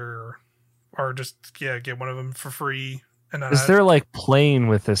free, or just get one of them for free. And they're like playing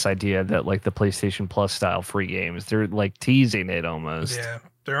with this idea that like the PlayStation Plus style free games, they're like teasing it almost. Yeah,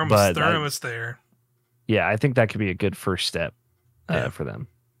 they're almost there. Yeah, I think that could be a good first step for them.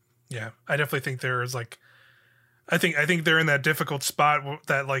 Yeah, I definitely think there is like, I think they're in that difficult spot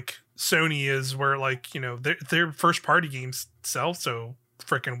that like Sony is, where like their first party games sell so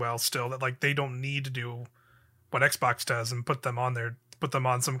freaking well still that like they don't need to do what Xbox does and put them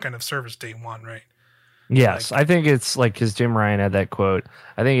on some kind of service day one, right? Yes, I think it's like, because Jim Ryan had that quote.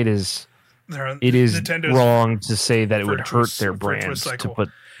 I think it is Nintendo's wrong to say that it would hurt their brands to put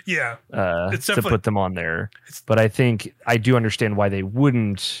to put them on there. But I do understand why they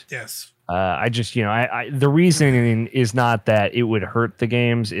wouldn't. Yes. I just, the reasoning is not that it would hurt the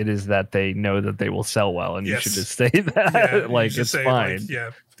games. It is that they know that they will sell well, and you should just say that. Yeah, like, it's fine.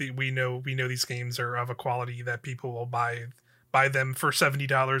 Like, we know these games are of a quality that people will buy them for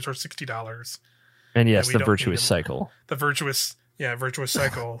 $70 or $60. And yes, the Virtuous Cycle. The Virtuous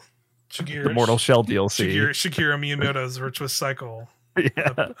Cycle. The Mortal Shell DLC. Shigeru Miyamoto's Virtuous Cycle.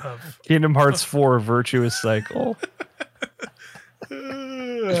 Yeah. Kingdom Hearts 4 Virtuous Cycle.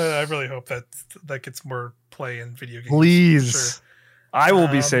 I really hope that gets more play in video games. Please. Sure. I will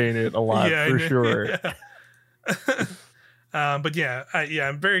be saying it a lot for sure. Yeah. But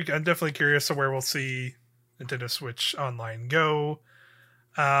I'm definitely curious to where we'll see Nintendo Switch Online go.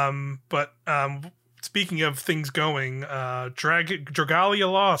 But speaking of things going,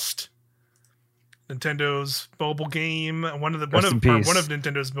 Dragalia Lost, Nintendo's mobile game, one of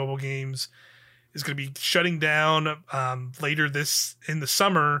Nintendo's mobile games, is going to be shutting down later in the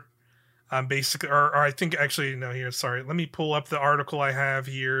summer. Basically, or I think actually no. Here, sorry. Let me pull up the article I have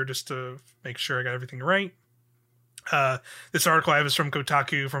here just to make sure I got everything right. This article I have is from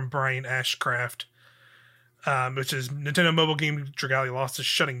Kotaku, from Brian Ashcraft, which is Nintendo mobile game Dragalia Lost is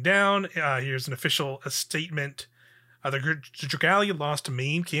shutting down. Here's an official statement. The Dragalia Lost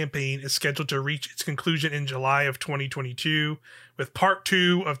main campaign is scheduled to reach its conclusion in July of 2022 with part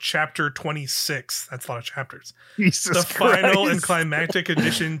 2 of chapter 26. That's a lot of chapters. The final and climactic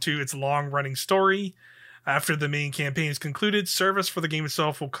addition to its long-running story. After the main campaign is concluded, service for the game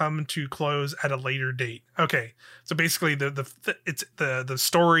itself will come to close at a later date. Okay, so basically the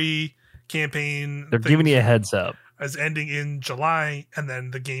story campaign. They're giving you a heads up. Is ending in July, and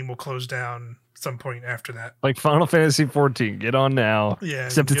then the game will close down some point after that. Like Final Fantasy 14, get on now. Yeah,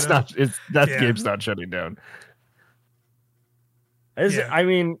 except game's not shutting down. I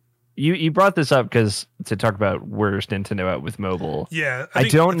mean, you brought this up because to talk about where's Nintendo at with mobile. Yeah, I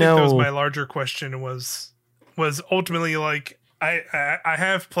don't know. That was my larger question. Was ultimately like I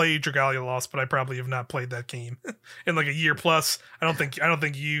have played Dragalia Lost, but I probably have not played that game in like a year plus. I don't think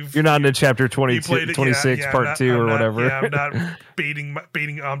you're not into chapter 26 part 2 or whatever. Yeah, I'm not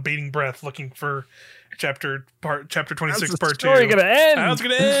baiting breath looking for chapter 26 part 2. How's gonna end? How's it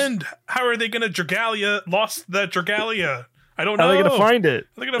gonna end? How are they gonna Dragalia lost that Dragalia? I don't know. How are they gonna find it?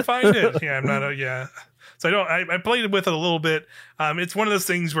 How are they gonna find it? Yeah, I'm not So I played with it a little bit. It's one of those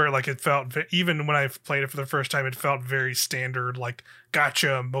things where like it felt, even when I played it for the first time, it felt very standard, like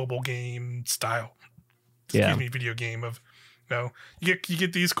gotcha mobile game style. Excuse me, video game of, you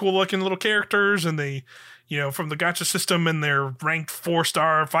get these cool looking little characters, and they, from the gotcha system, and they're ranked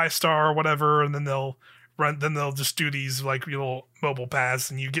 4-star, 5-star, or whatever, and then they'll then they'll just do these like little mobile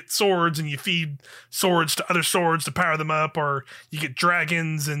paths, and you get swords, and you feed swords to other swords to power them up, or you get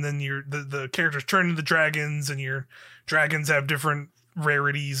dragons, and then the characters turn into dragons, and your dragons have different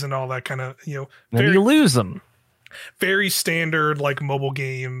rarities and all that kind of, then you lose them. Very standard like mobile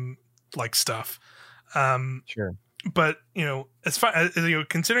game like stuff. Sure. But as far as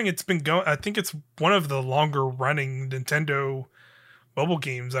considering it's been going, I think it's one of the longer running Nintendo mobile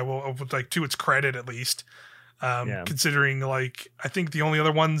games. I would like, to its credit at least. Considering like I think the only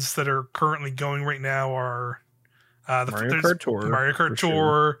other ones that are currently going right now are Mario Kart Tour. Mario Kart Tour.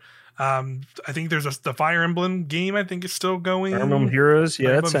 Sure. I think there's the Fire Emblem game. I think is still going. Fire Emblem Heroes.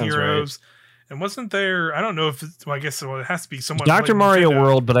 Yeah, that sounds right. And wasn't there? I don't know if I guess it has to be someone. Dr. Mario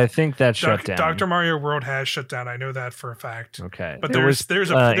World, but I think that shut down. Dr. Mario World has shut down. I know that for a fact. Okay, but there's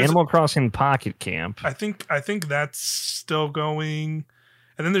Animal Crossing Pocket Camp. I think that's still going.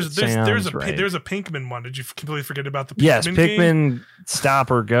 And then there's a Pinkman one. Did you completely forget about the Pinkman? Yes, Pikmin game? Stop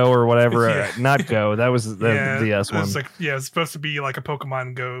or Go or whatever. Not Go. That was the S one. It's supposed to be like a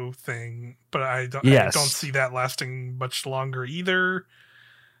Pokemon Go thing, but I don't see that lasting much longer either.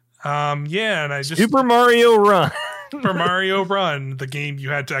 And I just Super Mario Run. Super Mario Run, the game you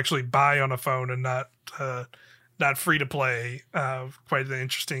had to actually buy on a phone and not free to play. Quite an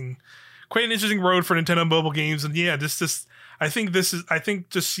interesting road for Nintendo mobile games. And this I think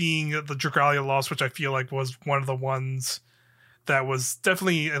just seeing the Dragalia Lost, which I feel like was one of the ones that was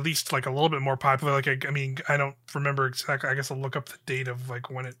definitely at least like a little bit more popular. Like I don't remember exactly. I guess I'll look up the date of like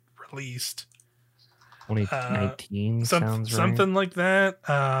when it released. 2019 sounds right. Something like that.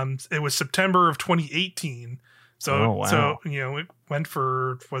 It was September of 2018. So it went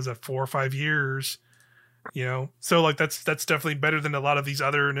for 4 or 5 years. So like that's definitely better than a lot of these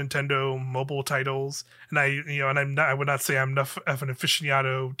other Nintendo mobile titles. And I would not say I'm enough of an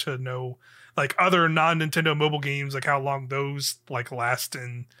aficionado to know like other non-Nintendo mobile games, like how long those like last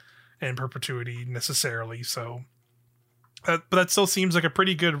in perpetuity necessarily. So but that still seems like a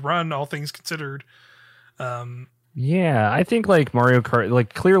pretty good run, all things considered. I think like Mario Kart,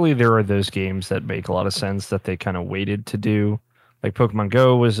 like clearly there are those games that make a lot of sense that they kind of waited to do. Like Pokemon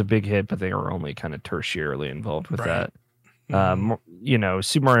Go was a big hit, but they were only kind of tertiarily involved with that.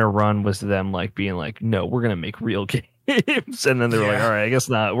 Super Mario Run was them like being like, no, we're gonna make real games, and then they were like, all right, I guess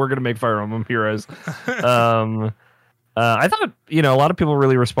not. We're gonna make Fire Emblem Heroes. I thought a lot of people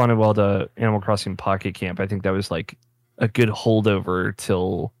really responded well to Animal Crossing Pocket Camp. I think that was like a good holdover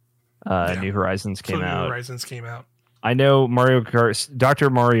till New Horizons came out. I know Mario Kart, Dr.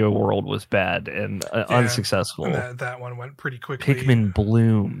 Mario World was bad and unsuccessful. And that one went pretty quickly. Pikmin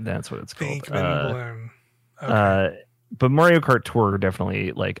Bloom, that's what it's called. Pikmin Bloom. Okay. But Mario Kart Tour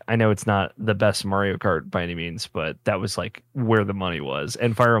definitely, like, I know it's not the best Mario Kart by any means, but that was like where the money was.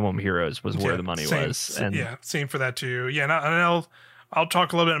 And Fire Emblem Heroes was where the money was. And same for that too. Yeah, and I'll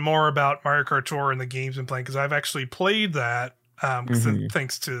talk a little bit more about Mario Kart Tour and the games I'm playing, because I've actually played that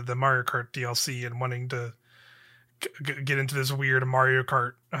thanks to the Mario Kart DLC and wanting to get into this weird Mario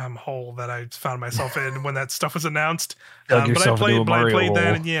Kart hole that I found myself in when that stuff was announced. But I played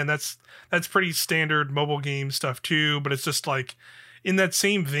that, and that's pretty standard mobile game stuff too. But it's just like in that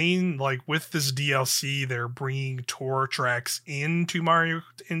same vein, like with this DLC, they're bringing tour tracks into Mario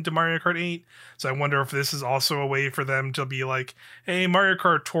Kart 8. So I wonder if this is also a way for them to be like, hey, Mario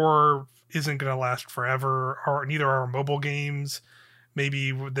Kart Tour isn't going to last forever, or neither are mobile games.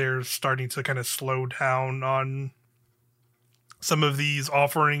 Maybe they're starting to kind of slow down on some of these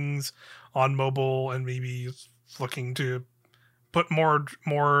offerings on mobile, and maybe looking to put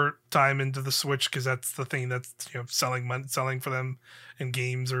more time into the Switch, because that's the thing that's selling for them, and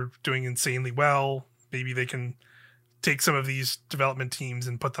games are doing insanely well. Maybe they can take some of these development teams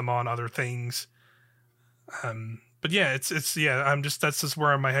and put them on other things. But that's just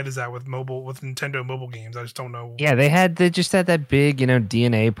where my head is at with Nintendo mobile games. I just don't know. Yeah, they just had that big,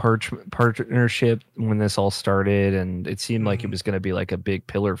 DNA partnership when this all started, and it seemed like it was going to be like a big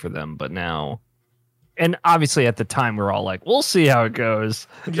pillar for them. But now, and obviously at the time we were all like, we'll see how it goes.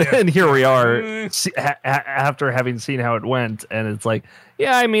 Yeah. And here we are after having seen how it went. And it's like,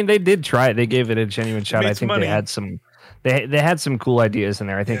 they did try it. They gave it a genuine shot. I think money. They had some cool ideas in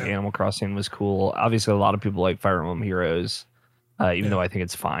there. I think Animal Crossing was cool. Obviously, a lot of people like Fire Emblem Heroes, even though I think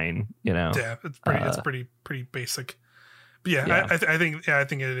it's fine. Yeah, it's pretty basic. But I think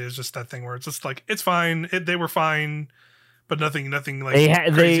it is just that thing where it's just like it's fine. They were fine, but nothing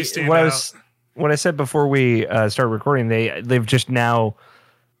like crazy stand out. What I said before we started recording, they've just now,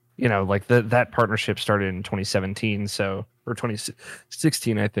 like that partnership started in 2017, or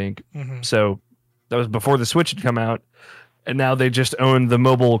 2016, I think. Mm-hmm. So that was before the Switch had come out. And now they just own the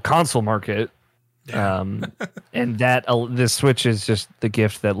mobile console market. Yeah. And that the Switch is just the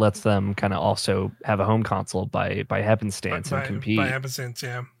gift that lets them kind of also have a home console by happenstance and By compete. happenstance,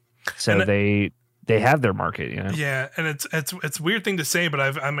 yeah. So And they have their market, you know. yeah, and it's a weird thing to say, but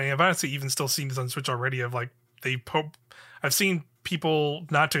I've honestly even still seen this on Switch already. Of like I've seen people,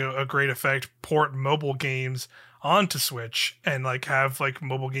 not to a great effect, port mobile games onto Switch and like have like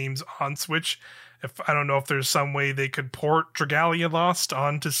mobile games on Switch. If I don't know if there's some way they could port Dragalia Lost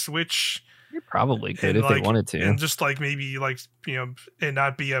onto Switch, You probably could and if they like wanted to. and just like maybe like and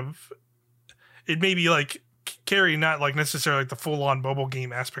not be it may be like carry not like necessarily like the full on mobile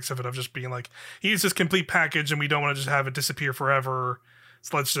game aspects of it, of just being like, here's this complete package and we don't want to just have it disappear forever.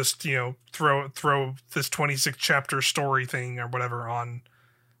 So let's just, throw this 26 chapter story thing or whatever on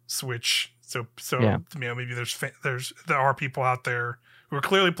Switch. So Yeah. maybe there are people out there who are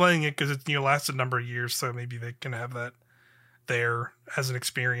clearly playing it because it lasted a number of years. So maybe they can have that there as an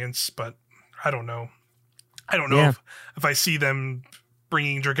experience. But I don't know. I don't know if I see them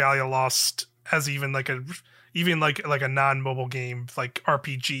bringing Dragalia Lost as even like a non-mobile game like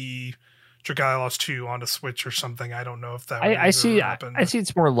RPG Dragalia Lost 2 onto Switch or something. I don't know if that would I see happen. I see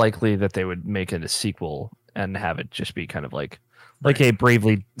it's more likely that they would make it a sequel and have it just be kind of like a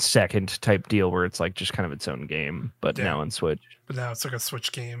Bravely Second type deal where it's like just kind of its own game, but now on Switch. But now it's like a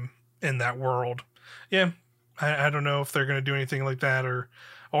Switch game in that world. Yeah, I don't know if they're going to do anything like that, or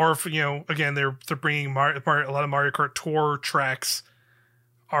if again they're bringing a lot of Mario Kart Tour tracks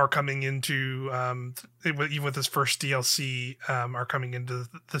are coming into even with this first DLC are coming into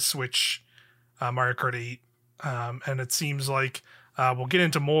the Switch Mario Kart 8, and it seems like we'll get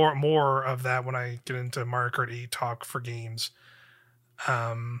into more of that when I get into Mario Kart 8 talk for games.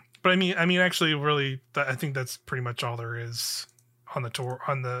 But I mean, actually, really, I think that's pretty much all there is on the tour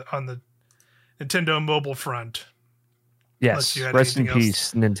on the Nintendo mobile front. Yes, rest in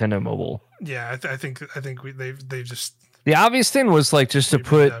peace, Nintendo Mobile. Yeah, I think they've just. The obvious thing was like just to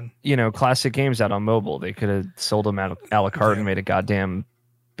put classic games out on mobile. They could have sold them out a la carte and made a goddamn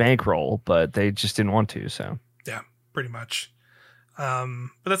bankroll, but they just didn't want to. So yeah, pretty much. But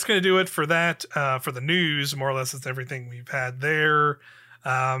that's going to do it for that. For the news, more or less, it's everything we've had there.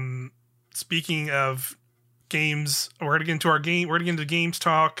 Speaking of games, we're going to get into our game. We're going to get into games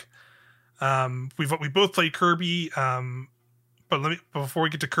talk. We both played Kirby. But before we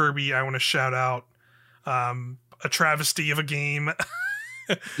get to Kirby, I want to shout out a travesty of a game.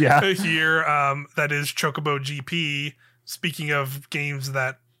 Here, that is Chocobo GP. Speaking of games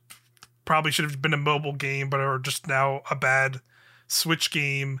that probably should have been a mobile game, but are just now a bad Switch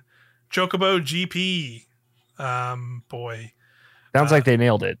game, Chocobo GP. Boy, sounds like they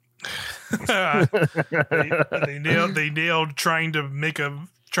nailed it. they nailed trying to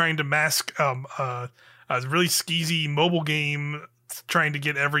mask a really skeezy mobile game, trying to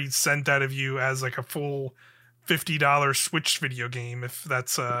get every cent out of you as like a full $50 Switch video game. If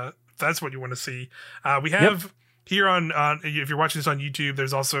that's what you want to see, we have here on if you're watching this on YouTube,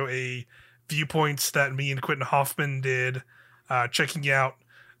 there's also a viewpoints that me and Quentin Hoffman did, checking out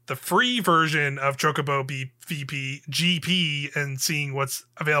the free version of Chocobo GP and seeing what's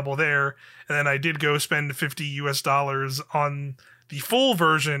available there. And then I did go spend $50 on the full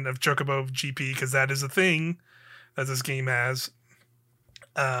version of Chocobo GP because that is a thing that this game has.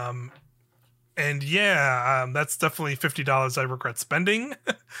 And that's definitely $50 I regret spending.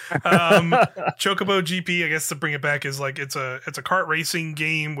 Chocobo GP, I guess to bring it back, is like it's a kart racing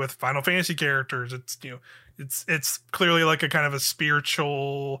game with Final Fantasy characters. It's clearly like a kind of a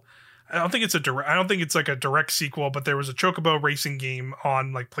spiritual. I don't think it's like a direct sequel, but there was a Chocobo racing game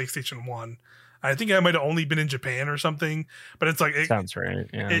on like PlayStation 1. I think I might have only been in Japan or something, but it's like sounds right.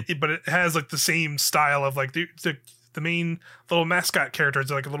 Yeah, but it has like the same style of like the main little mascot character is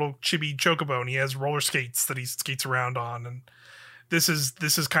like a little chibi chocobo, and he has roller skates that he skates around on. And this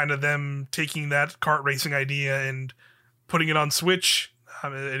is kind of them taking that kart racing idea and putting it on Switch.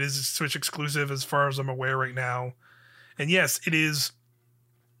 It is Switch exclusive as far as I'm aware right now. And yes, it is.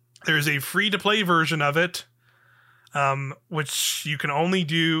 There's a free to play version of it, which you can only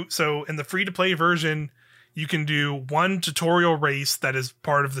do. So in the free to play version, you can do one tutorial race that is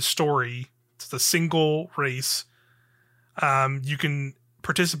part of the story. It's the single race. You can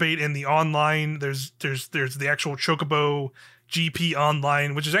participate in the online. There's the actual Chocobo GP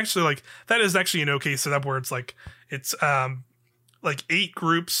online, which is actually like, that is actually an okay setup where it's like 8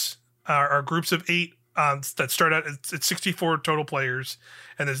 groups, or groups of 8 that start out. It's 64 total players,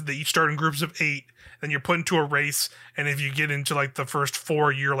 and they each start in groups of 8. Then you're put into a race, and if you get into like the first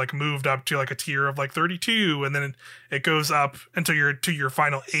 4, you're like moved up to like a tier of like 32, and then it goes up until you're to your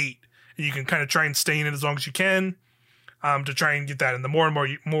final 8, and you can kind of try and stay in it as long as you can. to try and get that. And the more and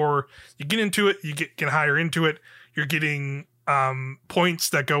more you get into it, you get higher into it. You're getting points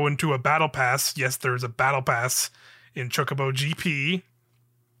that go into a battle pass. Yes, there's a battle pass in Chocobo GP.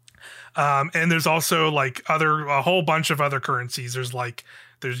 And there's also like a whole bunch of other currencies.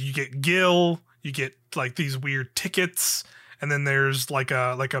 You get gil, you get like these weird tickets, and then there's like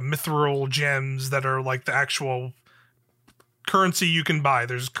a mithril gems that are like the actual currency you can buy.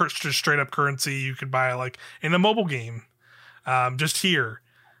 There's just straight up currency you can buy like in a mobile game, just here.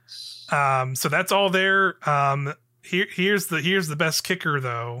 So that's all there. Here's the best kicker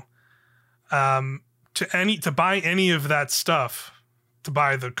though. To buy any of that stuff, to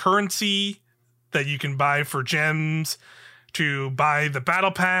buy the currency that you can buy for gems, to buy the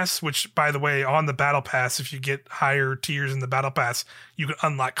battle pass, which by the way, on the battle pass, if you get higher tiers in the battle pass, you can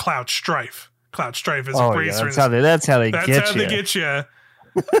unlock Cloud Strife. Cloud Strife is a bracer. That's how they get you.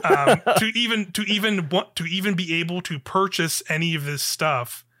 To even be able to purchase any of this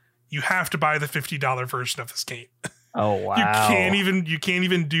stuff, you have to buy the $50 version of this game. Oh wow! You can't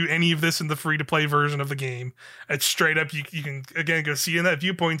even do any of this in the free to play version of the game. It's straight up. You can again go see in that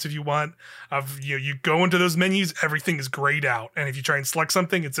viewpoints if you want. You go into those menus, everything is grayed out, and if you try and select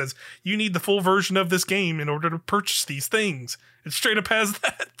something, it says you need the full version of this game in order to purchase these things. It straight up has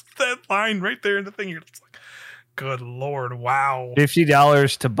that line right there in the thing. You're just like, good Lord, wow!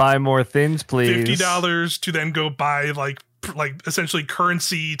 $50 to buy more things, please. $50 to then go buy like essentially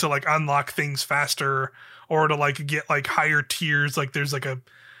currency to like unlock things faster. Or to like get like higher tiers, like there's like a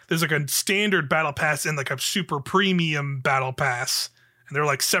standard battle pass and like a super premium battle pass, and they're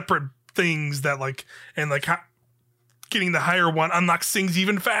like separate things that like, and like getting the higher one unlocks things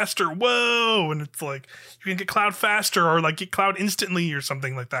even faster. Whoa! And it's like you can get Cloud faster or like get Cloud instantly or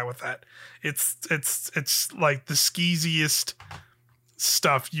something like that with that. It's like the skeeziest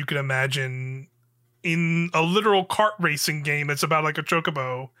stuff you can imagine in a literal kart racing game. It's about like a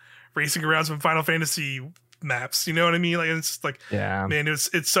chocobo racing around some Final Fantasy maps, you know what I mean? Like it's just like, yeah, man,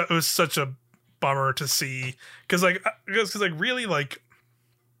 it was such a bummer to see because really like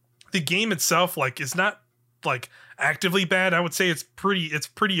the game itself like is not like actively bad. I would say it's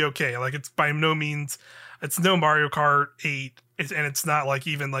pretty okay. Like it's by no means, it's no Mario Kart 8. And it's not like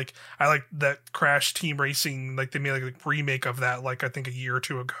even like I like that Crash Team Racing, like they made like a remake of that like I think a year or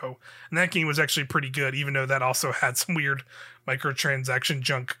two ago, and that game was actually pretty good, even though that also had some weird microtransaction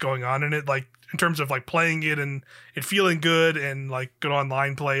junk going on in it, like in terms of like playing it and it feeling good and like good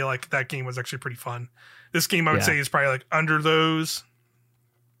online play. Like that game was actually pretty fun. This game I would say is probably like under those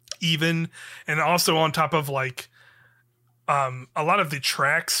even, and also on top of like a lot of the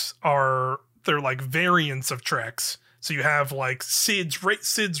tracks they're like variants of tracks. So you have like Sid's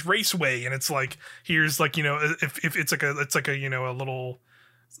Raceway, and it's like here's like, you know, if it's like a you know a little,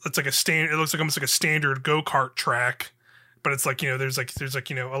 it's like it looks like almost like a standard go-kart track, but it's like, you know, there's like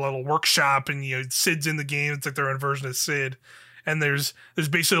you know a little workshop, and you know Sid's in the game. It's like their own version of Sid, and there's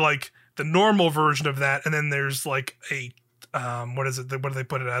basically like the normal version of that, and then there's like a what is it? What do they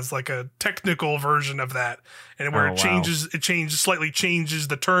put it as? like a technical version of that, and where slightly changes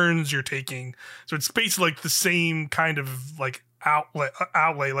the turns you're taking. So it's basically like the same kind of like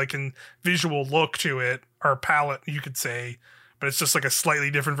outlay, like in visual look to it, or palette, you could say, but it's just like a slightly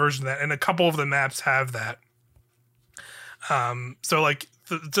different version of that. And a couple of the maps have that. So like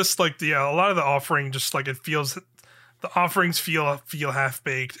just like a lot of the offering, just like it feels, the offerings feel half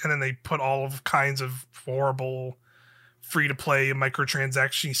baked, and then they put all of kinds of horrible free to play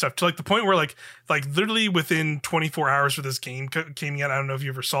microtransaction stuff to like the point where like literally within 24 hours for this game came out. I don't know if you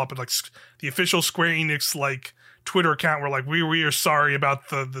ever saw it, but like the official Square Enix like Twitter account were like, we are sorry about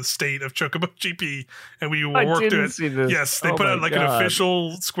the state of Chocobo GP, and we will work to it. Yes, they put out like an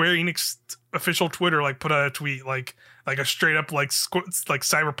official Square Enix official Twitter, like put out a tweet like a straight up like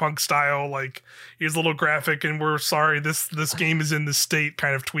cyberpunk style, like here's a little graphic and we're sorry this game is in this state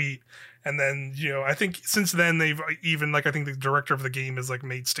kind of tweet. And then, you know, I think since then they've even like, I think the director of the game has like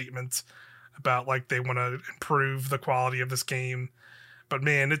made statements about like they want to improve the quality of this game. But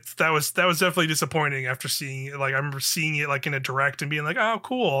man, that was definitely disappointing after seeing it. Like I remember seeing it like in a direct and being like, oh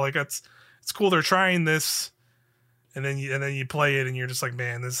cool, like it's cool they're trying this. And then you play it and you're just like,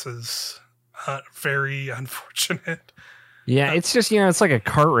 man, this is very unfortunate. Yeah, it's just, you know, it's like a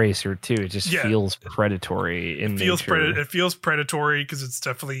kart racer too. It just feels predatory in nature. It feels predatory because it's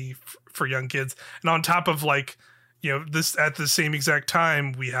definitely for young kids. And on top of like, you know, this at the same exact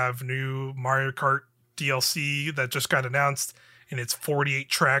time, we have new Mario Kart DLC that just got announced, and it's 48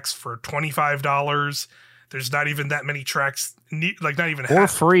 tracks for $25. There's not even that many tracks, like not even or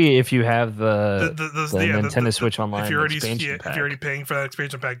half. free if you have the Nintendo Switch Online if you're already expansion pack. If you're already paying for that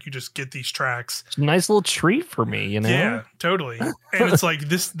expansion pack, you just get these tracks. It's a nice little treat for me, you know. Yeah, totally. And it's like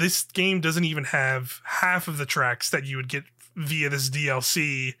this game doesn't even have half of the tracks that you would get via this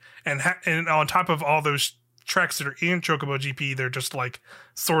DLC, and on top of all those tracks that are in Chocobo GP, they're just like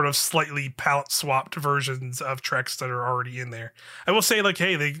sort of slightly palette swapped versions of tracks that are already in there. I will say, like,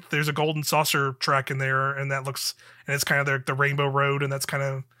 hey, there's a Golden Saucer track in there, and it's kind of the Rainbow Road, and that's kind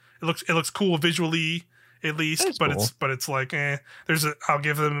of it looks cool visually at least, that's but cool. it's like I'll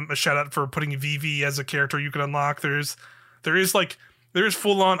give them a shout out for putting VV as a character you can unlock. There's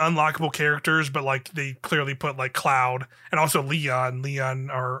full on unlockable characters, but like they clearly put like Cloud and also Leon,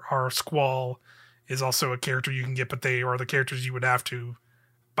 our Squall, is also a character you can get, but they are the characters you would have to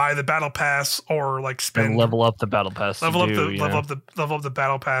buy the battle pass or like spend and level up the battle pass. Level up the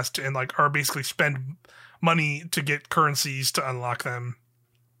battle pass and like or basically spend money to get currencies to unlock them,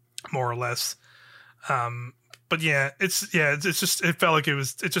 more or less. But yeah, it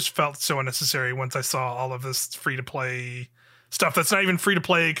just felt so unnecessary once I saw all of this free to play stuff that's not even free to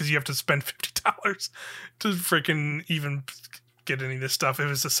play because you have to spend $50 to freaking even get any of this stuff. It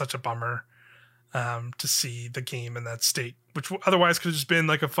was just such a bummer. To see the game in that state, which otherwise could have just been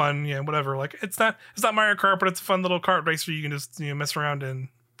like a fun, whatever. Like it's not Mario Kart, but it's a fun little kart racer you can just mess around in,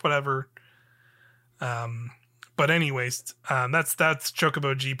 whatever. But anyways, that's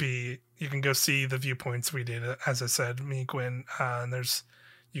Chocobo GP. You can go see the viewpoints we did, as I said, me and Gwen, and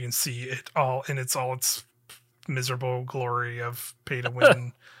you can see it all in its miserable glory of pay to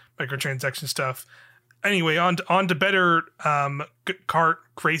win microtransaction stuff. Anyway, on to better kart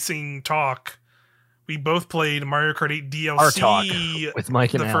racing talk. We both played Mario Kart 8 DLC. Our talk with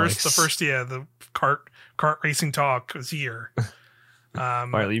Mike and Alex. The kart racing talk was here.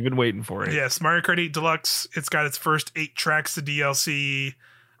 Finally, you've been waiting for it. Yes, Mario Kart 8 Deluxe. It's got its first 8 tracks to DLC.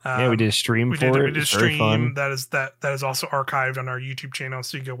 We did a stream for it. We did a stream that is also archived on our YouTube channel,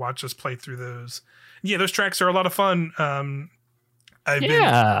 so you can go watch us play through those. Yeah, those tracks are a lot of fun.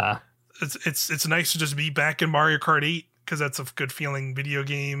 It's nice to just be back in Mario Kart 8 because that's a good feeling video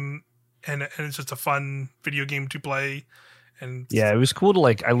game. And it's just a fun video game to play, and yeah, it was cool to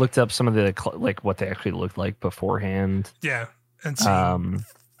like. I looked up some of the like what they actually looked like beforehand. Yeah, and seeing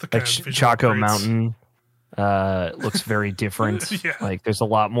the like Chaco Mountain looks very different. Yeah. Like there's a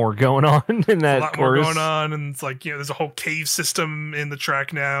lot more going on in that. A lot more going on, and it's like there's a whole cave system in the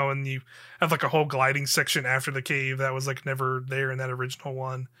track now, and you have like a whole gliding section after the cave that was like never there in that original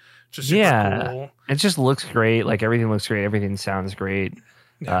one. Just super cool. It just looks great. Like everything looks great. Everything sounds great.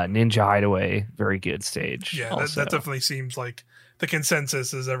 Yeah. Ninja Hideaway, very good stage. Yeah, that definitely seems like the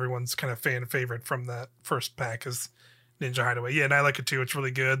consensus is everyone's kind of fan favorite from that first pack is Ninja Hideaway. Yeah, and I like it too. It's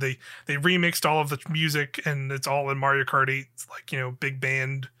really good. They remixed all of the music and it's all in Mario Kart 8. It's like big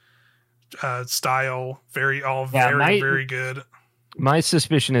band style. Very good. My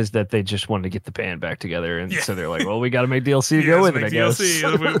suspicion is that they just wanted to get the band back together, and so they're like, "Well, we got to make DLC to go with it, I guess."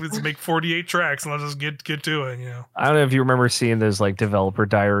 Let's make 48 tracks and let's just get to it. I don't know if you remember seeing those like developer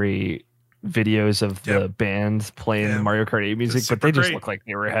diary videos of the band playing Mario Kart 8 music, but they just look like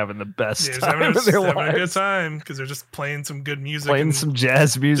they were having the best time of their lives. Having a good time because they're just playing some good music, playing some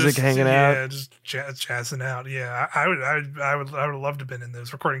jazz music, hanging out. Yeah, just jazzing out. Yeah, I would love to have been in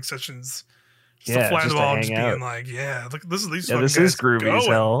those recording sessions. Just fly the wall and just being like, look, this is groovy as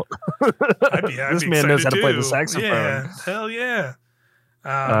hell. This man knows how to play the saxophone. Yeah, hell yeah.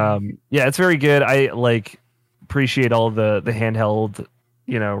 It's very good. I appreciate all the handheld,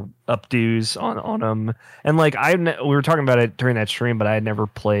 updos on them. And we were talking about it during that stream, but I had never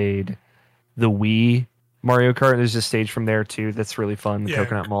played the Wii Mario Kart. There's a stage from there too that's really fun.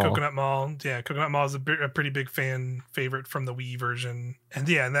 Coconut Mall. Yeah, Coconut Mall is a pretty big fan favorite from the Wii version, and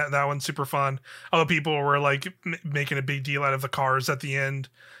that one's super fun. Although people were like making a big deal out of the cars at the end,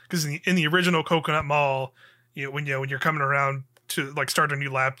 because in the original Coconut Mall, when you're coming around to like start a new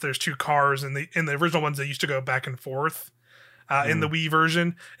lap, there's 2 cars, and in the original ones they used to go back and forth. In the Wii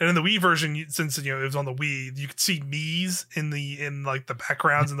version, and in the Wii version, since it was on the Wii, you could see Mii's in like the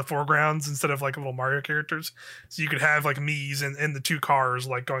backgrounds and the foregrounds instead of like little Mario characters. So you could have like Mii's in the 2 cars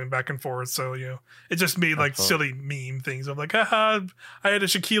like going back and forth. So it just made like silly meme things of like, I had a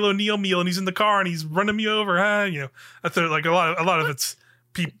Shaquille O'Neal meal and he's in the car and he's running me over. That's like a lot of it's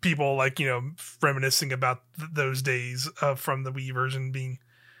people like reminiscing about those days from the Wii version being.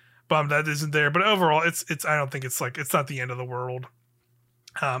 Bummed that isn't there, but overall it's I don't think it's not the end of the world.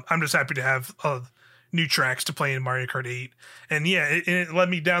 I'm just happy to have new tracks to play in Mario Kart 8, and it led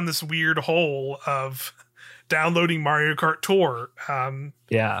me down this weird hole of downloading Mario Kart Tour.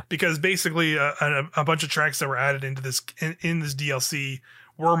 Yeah. Because basically a bunch of tracks that were added into this in this DLC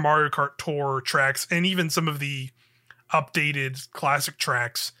were Mario Kart Tour tracks, and even some of the updated classic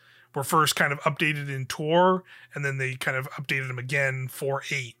tracks were first kind of updated in Tour, and then they kind of updated them again for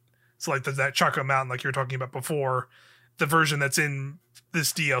 8. So like that Chocolate Mountain, like you were talking about before, the version that's in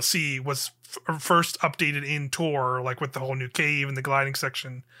this DLC was first updated in Tour, like with the whole new cave and the gliding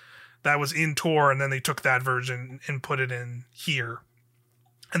section. That was in Tour, and then they took that version and put it in here.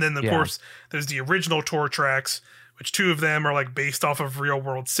 And then, of course, there's the original Tour tracks, which 2 of them are like based off of real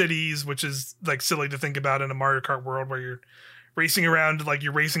world cities, which is like silly to think about in a Mario Kart world where you're racing around, like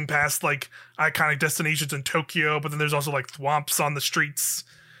you're racing past like iconic destinations in Tokyo, but then there's also like thwomps on the streets,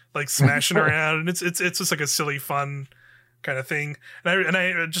 like smashing around, and it's just like a silly, fun kind of thing. And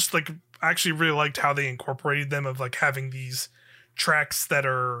I just like actually really liked how they incorporated them, of like having these tracks that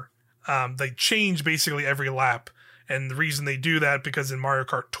are they change basically every lap. And the reason they do that, because in Mario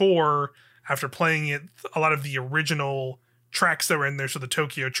Kart Tour, after playing it, a lot of the original tracks that were in there, so the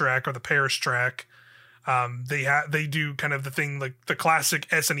Tokyo track or the Paris track, they do kind of the thing like the classic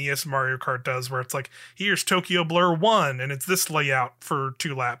SNES Mario Kart does, where it's like, here's Tokyo Blur 1, and it's this layout for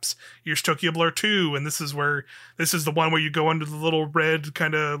 2 laps. Here's Tokyo Blur 2, and this is the one where you go under the little red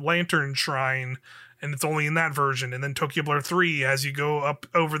kind of lantern shrine, and it's only in that version. And then Tokyo Blur 3 has you go up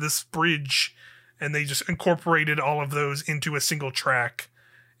over this bridge, and they just incorporated all of those into a single track,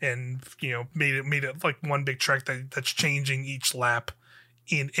 and made it like one big track that's changing each lap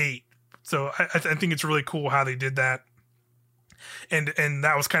in 8. So I think it's really cool how they did that, and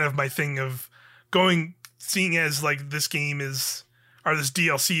that was kind of my thing of seeing as like this game is, or this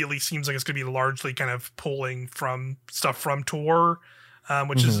DLC at least seems like it's going to be largely kind of pulling from stuff from Tour.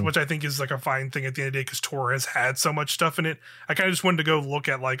 Which I think is like a fine thing at the end of the day, because Tour has had so much stuff in it. I kind of just wanted to go look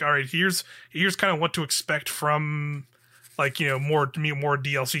at like, all right, here's kind of what to expect from like, more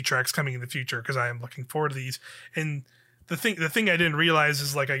DLC tracks coming in the future, because I am looking forward to these. And the thing I didn't realize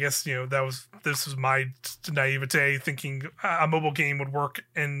is like, I guess, this was my naivete thinking a mobile game would work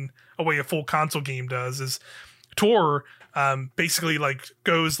in a way a full console game does, is Tour basically like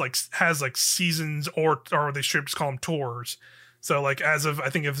has like seasons, or they should just call them tours. So like as of, I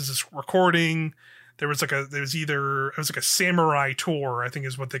think if this is recording, it was like a samurai tour, I think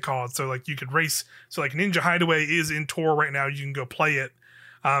is what they call it. So like you could race. So like Ninja Hideaway is in Tour right now. You can go play it.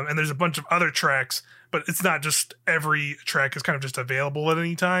 And there's a bunch of other tracks, but it's not just every track is kind of just available at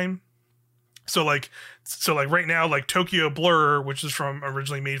any time. So like right now, like Tokyo Blur, which is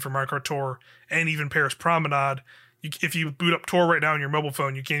originally made for Mario Kart Tour, and even Paris Promenade, if you boot up Tour right now on your mobile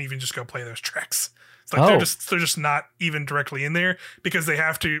phone, you can't even just go play those tracks. It's like they're just not even directly in there, because they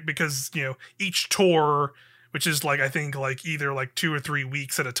have to, because each tour, which is like I think like either like 2 or 3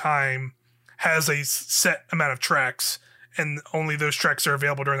 weeks at a time, has a set amount of tracks, and only those tracks are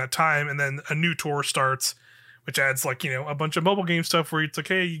available during that time. And then a new tour starts, which adds like a bunch of mobile game stuff where it's like,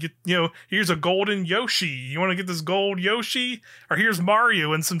 hey, you get here's a golden Yoshi, you want to get this gold Yoshi, or here's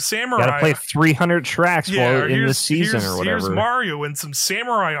Mario and some samurai. Gotta play 300 tracks while in the season or whatever. Here's Mario and some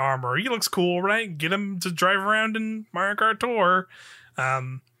samurai armor. He looks cool, right? Get him to drive around in Mario Kart Tour.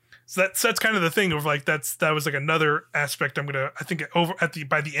 So that's kind of the thing of like that was like another aspect I think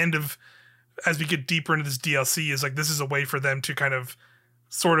by the end of, as we get deeper into this DLC, is like this is a way for them to kind of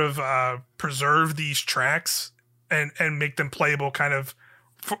sort of preserve these tracks and make them playable kind of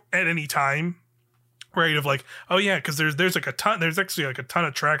at any time, right? Of like, oh yeah, because there's actually like a ton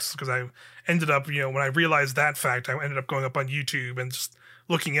of tracks, because I ended up, when I realized that fact, I ended up going up on YouTube and just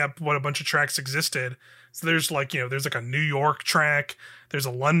looking up what a bunch of tracks existed. So there's like, there's like a New York track, there's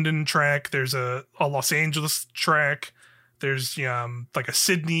a London track, there's a Los Angeles track, there's like a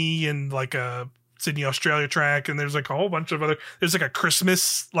Sydney and like a Sydney, Australia track, and there's like a whole bunch of there's like a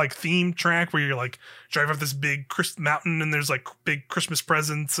Christmas like theme track where you're like drive up this big mountain, and there's like big Christmas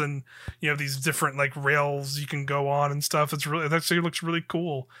presents, and these different like rails you can go on and stuff. That actually looks really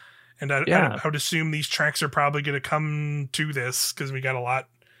cool. And I would assume these tracks are probably going to come to this, because we got a lot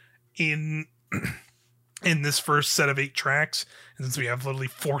in this first set of 8 tracks, and since we have literally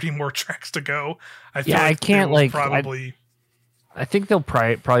 40 more tracks to go, I feel like I can't like probably. I think they'll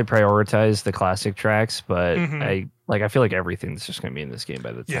probably prioritize the classic tracks, but I feel like everything's just going to be in this game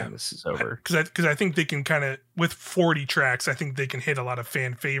by the time this is over. Because I think they can kind of, with 40 tracks, I think they can hit a lot of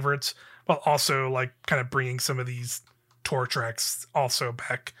fan favorites, while also like kind of bringing some of these tour tracks also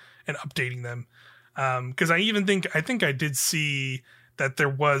back and updating them. Because I think I did see that there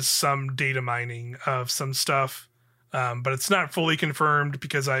was some data mining of some stuff, but it's not fully confirmed,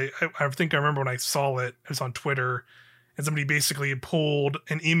 because I think I remember when I saw it was on Twitter. And somebody basically pulled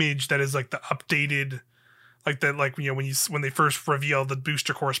an image that is like the updated like that, like, you know, when they first revealed the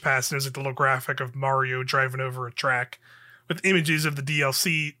booster course pass, and there's like the little graphic of Mario driving over a track with images of the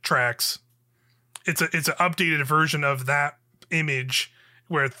DLC tracks. It's an updated version of that image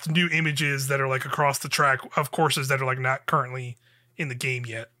with new images that are like across the track of courses that are like not currently in the game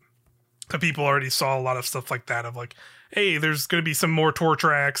yet. So people already saw a lot of stuff like that of like, hey, there's going to be some more tour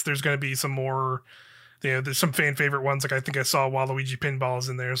tracks. There's going to be some more, you know, there's some fan favorite ones. Like I think I saw Waluigi Pinballs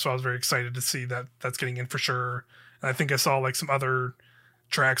in there. So I was very excited to see that that's getting in for sure. And I think I saw like some other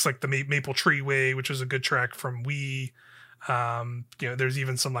tracks like the Maple Tree Way, which is a good track from Wii. You know, there's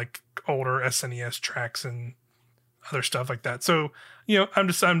even some like older SNES tracks and other stuff like that. So, you know, I'm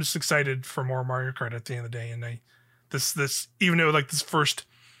just excited for more Mario Kart at the end of the day. And this even though like this first,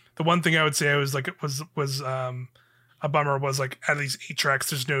 the one thing I would say I was like it was a bummer was like at least 8 tracks.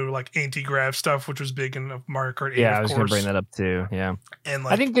 There's no like anti-grav stuff, which was big in Mario Kart 8. Yeah, I was going to bring that up too. Yeah, and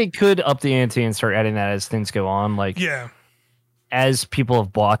like, I think they could up the ante and start adding that as things go on. Like, yeah, as people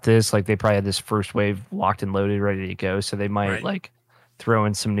have bought this, like they probably had this first wave locked and loaded, ready to go. So they might like throw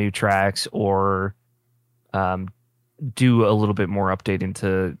in some new tracks or do a little bit more updating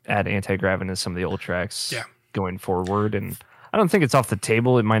to add anti-grav into some of the old tracks going forward. And I don't think it's off the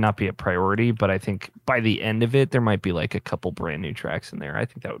table. It might not be a priority, but I think by the end of it, there might be like a couple brand new tracks in there. I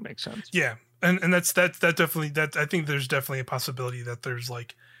think that would make sense. Yeah. And that's definitely that. I think there's definitely a possibility that there's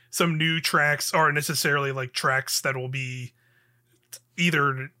like some new tracks or necessarily like tracks that will be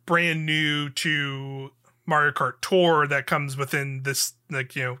either brand new to Mario Kart Tour that comes within this,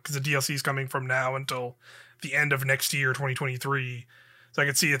 like, you know, because the DLC is coming from now until the end of next year, 2023. So I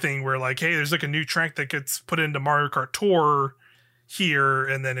could see a thing where like, hey, there's like a new track that gets put into Mario Kart Tour here,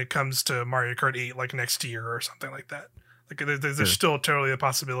 and then it comes to Mario Kart 8 like next year or something like that. Like there's still totally a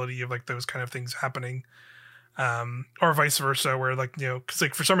possibility of like those kind of things happening, or vice versa, where like, you know, because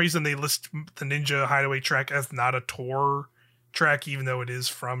like for some reason they list the Ninja Hideaway track as not a Tour track, even though it is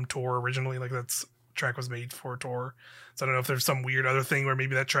from Tour originally. Like that's track was made for Tour. So I don't know if there's some weird other thing where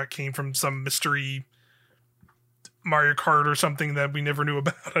maybe that track came from some mystery Mario Kart or something that we never knew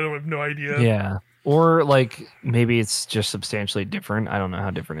about. I have no idea. Yeah. Or like maybe it's just substantially different. I don't know how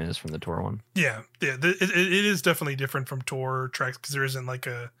different it is from the Tour one. Yeah. It is definitely different from Tour tracks because there isn't like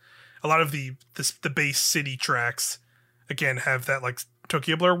a lot of the base city tracks again have that like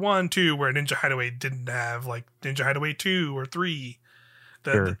Tokyo Blur 1, 2, where Ninja Hideaway didn't have like Ninja Hideaway 2 or 3.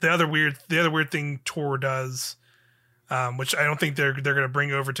 The other weird thing Tour does, which I don't think they're going to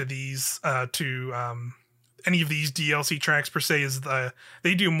bring over to these any of these DLC tracks per se, is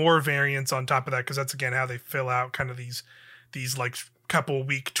they do more variants on top of that, because that's again how they fill out kind of these like couple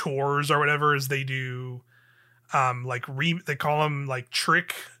week tours or whatever. Is they do they call them like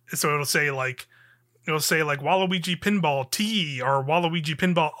trick, so it'll say like Waluigi Pinball T or Waluigi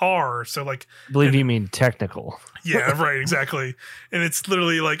Pinball R. So like, I believe you mean technical. Yeah, right, exactly. And it's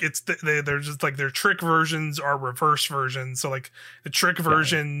literally like they're just like their trick versions are reverse versions. So like the trick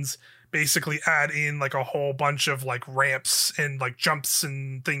versions basically add in like a whole bunch of like ramps and like jumps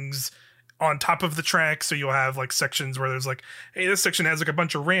and things on top of the track. So you'll have like sections where there's like, hey, this section has like a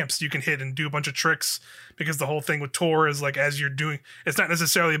bunch of ramps you can hit and do a bunch of tricks, because the whole thing with Tour is like, as you're doing, it's not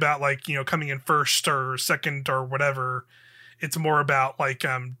necessarily about like, you know, coming in first or second or whatever. It's more about like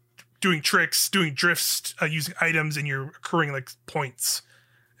doing tricks, doing drifts, using items, and you're accruing like points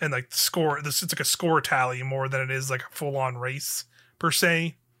and like the score. It's like a score tally more than it is like a full on race per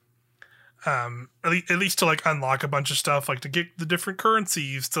se. At least to like unlock a bunch of stuff, like to get the different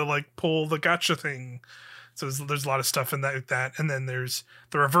currencies, to like pull the gacha thing. So there's a lot of stuff in that. And then there's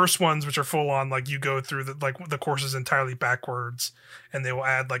the reverse ones, which are full on, like you go through the courses entirely backwards, and they will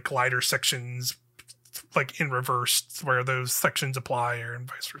add like glider sections like in reverse where those sections apply, or and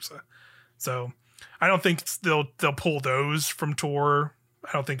vice versa. So I don't think they'll pull those from Tour.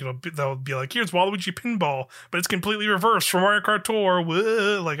 I don't think they'll be like, here's Waluigi Pinball, but it's completely reversed from Mario Kart Tour.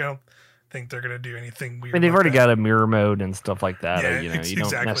 Whoa. Like, I don't think they're gonna do anything weird. I mean, they've already got a mirror mode and stuff like that. Yeah, you know, you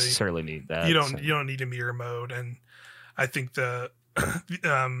don't necessarily need that. You don't need a mirror mode, and I think I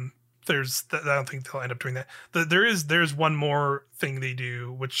don't think they'll end up doing that. There's one more thing they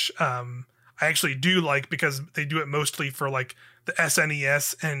do, which I actually do like, because they do it mostly for like the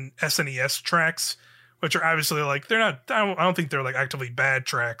SNES and SNES tracks, which are obviously like, they're not, I don't think they're like actively bad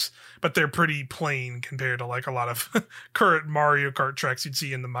tracks, but they're pretty plain compared to like a lot of current Mario Kart tracks you'd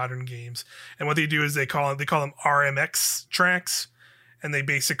see in the modern games. And what they do is they call them RMX tracks, and they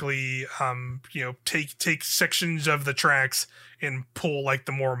basically take sections of the tracks and pull like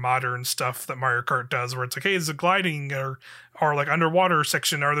the more modern stuff that Mario Kart does, where it's like, hey, there's a gliding or like underwater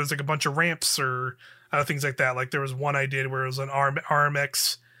section, or there's like a bunch of ramps or things like that. Like there was one I did where it was an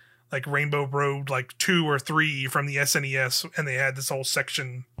RMX like Rainbow Road like 2 or 3 from the SNES, and they had this whole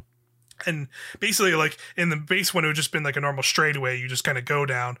section. And basically, like in the base one, it would just been like a normal straightaway. You just kind of go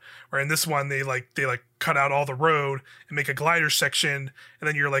down. Where in this one, they cut out all the road and make a glider section, and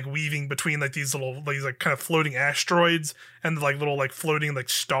then you're like weaving between like these like kind of floating asteroids and like little like floating like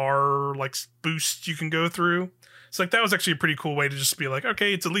star like boosts you can go through. So like that was actually a pretty cool way to just be like,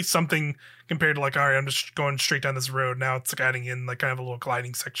 okay, it's at least something compared to like, all right, I'm just going straight down this road. Now it's like adding in like kind of a little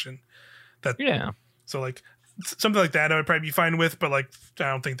gliding section. So like something like that I would probably be fine with, but like I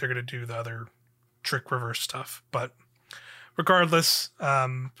don't think they're gonna do the other trick reverse stuff. But regardless,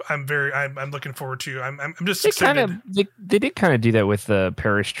 I'm looking forward to. I'm just excited. They did kind of do that with the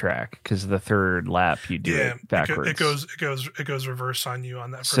Parish track, because the third lap you do it backwards. It goes reverse on you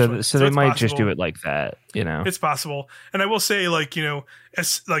on that. So they might just do it like that. It's possible. And I will say, like,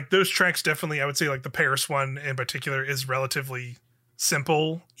 as like those tracks, definitely I would say like the Paris one in particular is relatively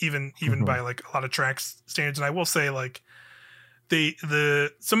simple, even by like a lot of tracks standards. And I will say, like,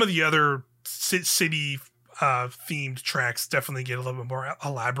 some of the other city themed tracks definitely get a little bit more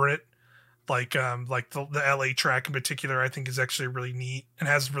elaborate. Like the LA track in particular, I think is actually really neat and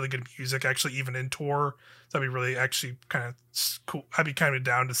has really good music, actually, even in tour. So that'd be really actually kind of cool. I'd be kind of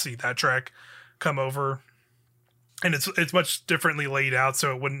down to see that track come over. And it's much differently laid out,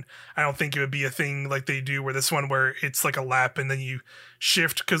 so I don't think it would be a thing like they do where this one, where it's like a lap and then you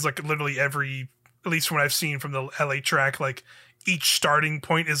shift, because like literally at least from what I've seen from the LA track, like each starting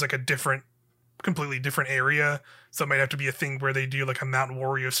point is like a completely different area. So it might have to be a thing where they do like a Mountain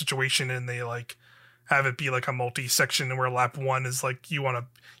Wario situation, and they like have it be like a multi-section, where lap 1 is like you're on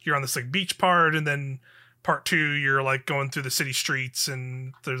this like beach part, and then part 2 you're like going through the city streets,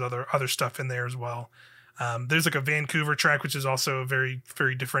 and there's other stuff in there as well. There's like a Vancouver track, which is also very,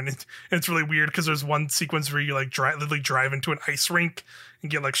 very different. And it's really weird because there's one sequence where you like literally drive into an ice rink and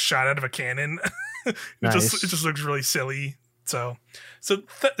get like shot out of a cannon. Nice. It just looks really silly. So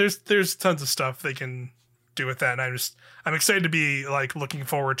there's tons of stuff they can do with that. And I'm excited to be like looking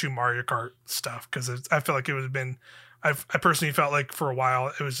forward to Mario Kart stuff, because I feel like it would have been, I personally felt like for a while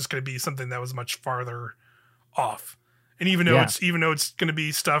it was just going to be something that was much farther off. And even though it's going to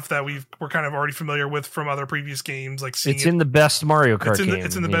be stuff that we're kind of already familiar with from other previous games, like it's in the best Mario Kart game.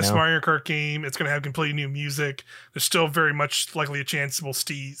 It's in the best Mario Kart game. It's going to have completely new music. There's still very much likely a chance we'll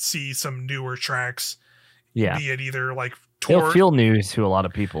see some newer tracks. Yeah, be it either like tour. It'll feel new to a lot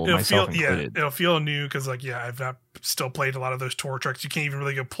of people, myself included. It'll feel new because I've not still played a lot of those tour tracks. You can't even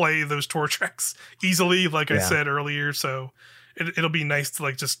really go play those tour tracks easily, like I said earlier. So it'll be nice to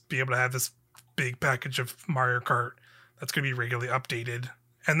like just be able to have this big package of Mario Kart that's going to be regularly updated.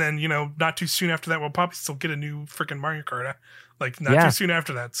 And then, not too soon after that, we'll probably still get a new freaking Mario Kart. Like, not too soon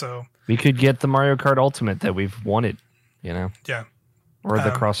after that, so... We could get the Mario Kart Ultimate that we've wanted, Yeah. Or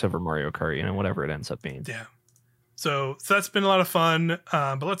the crossover Mario Kart, whatever it ends up being. Yeah. So that's been a lot of fun.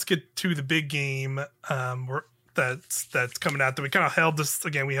 But let's get to the big game that's coming out. That we kind of held this...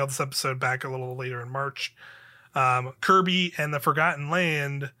 Again, we held this episode back a little later in March. Kirby and the Forgotten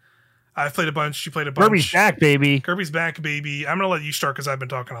Land... I've played a bunch. You played a bunch. Kirby's back, baby. Kirby's back, baby. I'm gonna let you start because I've been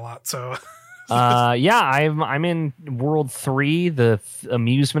talking a lot. So, I'm in World 3, the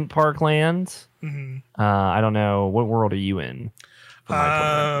amusement park land. Mm-hmm. I don't know, what world are you in?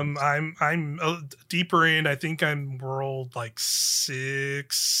 I'm deeper in. I think I'm World like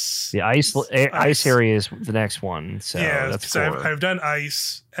 6. The ice area is the next one. So yeah, that's I've done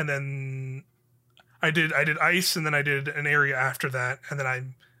ice, and then I did ice, and then I did an area after that, and then I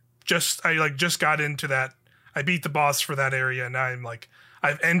just got into that. I beat the boss for that area, and now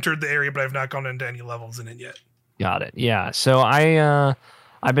I've entered the area, but I've not gone into any levels in it yet. Got it. Yeah. So I've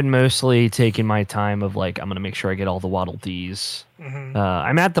been mostly taking my time of like, I'm going to make sure I get all the Waddle Dees. Mm-hmm.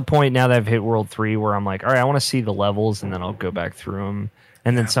 I'm at the point now that I've hit World 3 where I'm like, all right, I want to see the levels, and then I'll go back through them.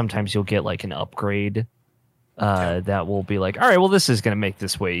 And then sometimes you'll get like an upgrade that will be like, all right, well, this is going to make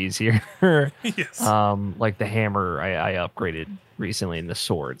this way easier. Yes. Like the hammer I upgraded recently in the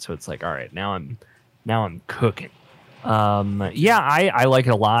sword. So it's like, all right, now I'm cooking. I like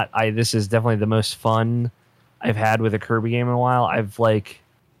it a lot. This is definitely the most fun I've had with a Kirby game in a while. I've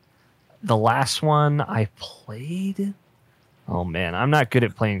the last one I played. Oh man, I'm not good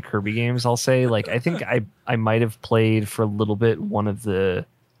at playing Kirby games. I'll say I think I might have played for a little bit one of the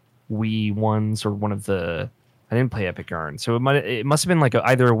Wii ones, or one of the. I didn't play Epic Yarn, so it must have been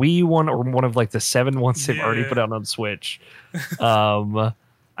either a Wii one or one of the 7 ones they've already put out on Switch. I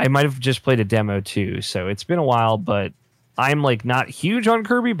might have just played a demo too, so it's been a while. But I'm not huge on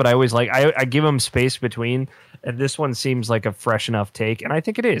Kirby, but I always I give them space between, and this one seems like a fresh enough take, and I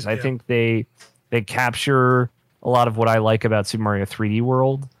think it is. I think they capture a lot of what I like about Super Mario 3D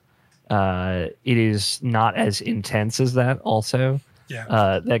World, it is not as intense as that. Also,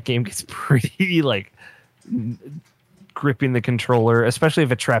 that game gets pretty like gripping the controller, especially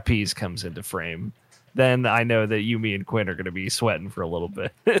if a trapeze comes into frame. Then I know that you, me, and Quinn are going to be sweating for a little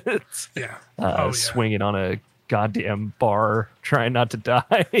bit. Swinging on a goddamn bar, trying not to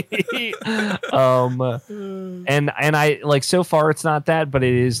die. And I like, so far it's not that, but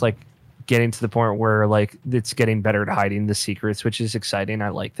it is like getting to the point where like it's getting better at hiding the secrets, which is exciting. I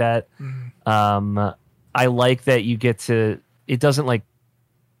like that. I like that you get to, it doesn't like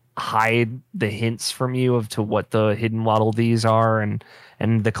hide the hints from you of to what the hidden waddle these are, and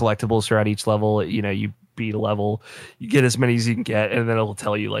the collectibles throughout each level. You know, you beat a level, you get as many as you can get, and then it'll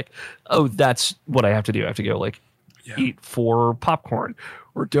tell you like, oh, that's what I have to do. I have to go like eat 4 popcorn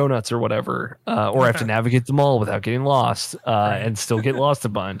or donuts or whatever, or I have to navigate them all without getting lost, and still get lost a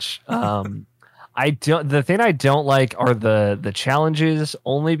bunch. The thing I don't like are the challenges,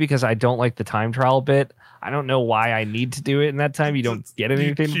 only because I don't like the time trial bit. I don't know why I need to do it in that time. You don't get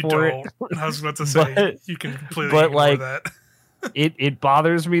anything for it. I was about to say, you can completely ignore like, that. it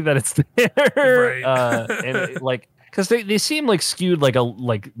bothers me that it's there. Right. And it, like, because they seem like skewed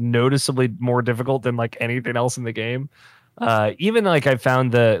like noticeably more difficult than like anything else in the game. Even like I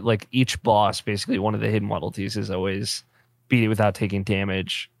found like each boss, basically one of the hidden waddleties is always beat it without taking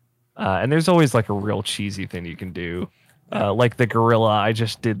damage. And there's always like a real cheesy thing you can do. Like the gorilla, I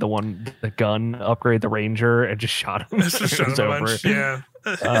just did the gun upgrade, the ranger, and just shot him. Shot him a bunch,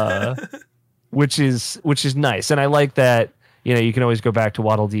 yeah. Which is nice, and I like that. You know, you can always go back to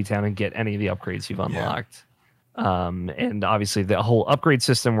Waddle Dee Town and get any of the upgrades you've unlocked. And obviously the whole upgrade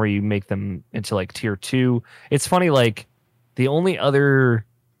system where you make them into like tier 2. It's funny, like the only other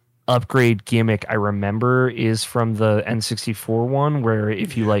upgrade gimmick I remember is from the N64 one, where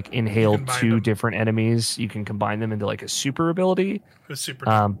if you like inhale 2 different enemies, you can combine them into like a super ability.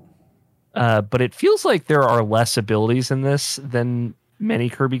 But it feels like there are less abilities in this than many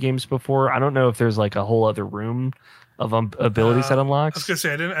Kirby games before. I don't know if there's like a whole other room of abilities that unlocks. I was gonna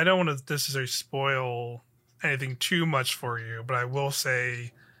say I don't want to necessarily spoil anything too much for you, but I will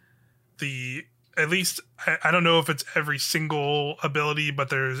say at least I don't know if it's every single ability, but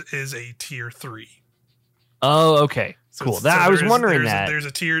there is a tier 3. Oh, okay, so cool. I was wondering that there's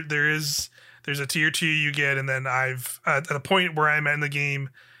a tier. There's a tier 2 you get, and then I've at the point where I'm at in the game,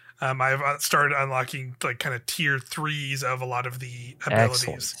 I've started unlocking like kind of tier 3s of a lot of the abilities.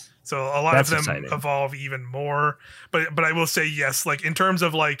 Excellent. So a lot of them evolve even more. But I will say yes, like in terms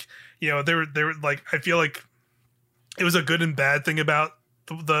of like, you know, they were like, I feel like it was a good and bad thing about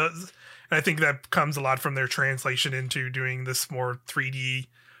and I think that comes a lot from their translation into doing this more 3D,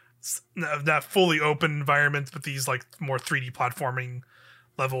 not fully open environments, but these like more 3D platforming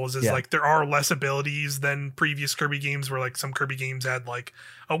levels is like there are less abilities than previous Kirby games, where like some Kirby games had like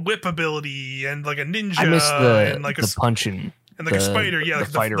a whip ability and like a ninja. I missed and like the punching and like a spider, like the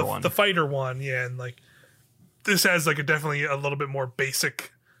fighter one. The fighter one, yeah, and like this has like definitely a little bit more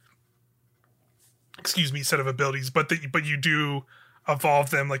basic, set of abilities, but you do evolve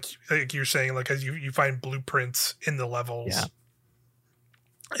them like you're saying, like as you find blueprints in the levels.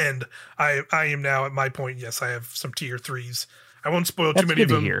 And I am now at my point. Yes, I have some tier 3s. I won't spoil too many of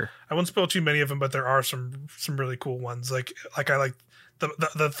them. I won't spoil too many of them, but there are some really cool ones. Like I like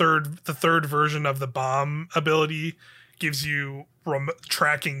the third version of the bomb ability gives you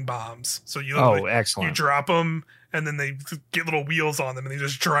tracking bombs. So you excellent. You drop them and then they get little wheels on them and they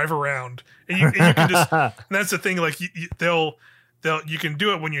just drive around. And you can just and that's the thing. Like you can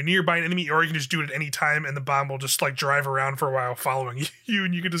do it when you're nearby an enemy, or you can just do it at any time, and the bomb will just like drive around for a while following you,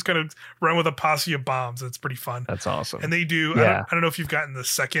 and you can just kind of run with a posse of bombs. It's pretty fun. That's awesome. And they do. I don't know if you've gotten the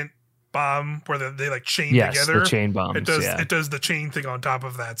second bomb where they like chain together. The chain bombs. It does the chain thing on top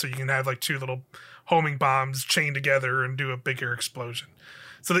of that, so you can have like 2 little homing bombs chained together and do a bigger explosion.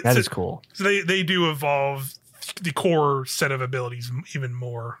 So that is cool. So they do evolve the core set of abilities even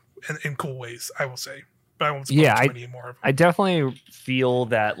more in cool ways, I will say. But I won't spoil too many more of them. I definitely feel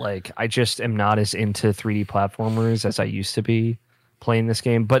that like I just am not as into 3D platformers as I used to be playing this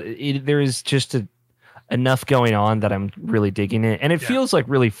game, but there is just enough going on that I'm really digging it, and it feels like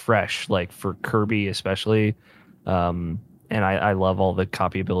really fresh, like for Kirby especially. And I love all the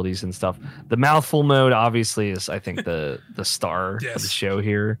copy abilities and stuff. The mouthful mode obviously is, I think, the star of the show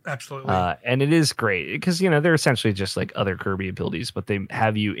here. Absolutely. And it is great because, you know, they're essentially just like other Kirby abilities, but they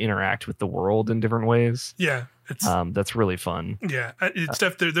have you interact with the world in different ways. Yeah. That's really fun. Yeah.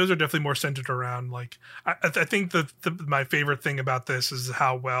 Those are definitely more centered around, like, I think my favorite thing about this is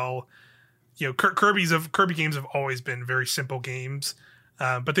how well, you know, Kirby games have always been very simple games.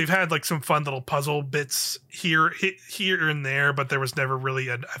 But they've had like some fun little puzzle bits here and there, but there was never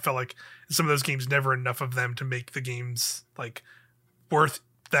really I felt like some of those games, never enough of them to make the games like worth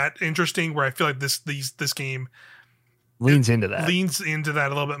that interesting, where I feel like this game leans into that a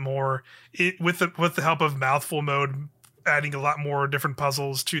little bit more, with the help of mouthful mode, adding a lot more different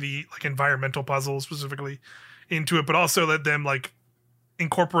puzzles to the like environmental puzzles specifically into it, but also let them like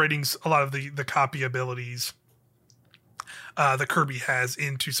incorporating a lot of the copy abilities that Kirby has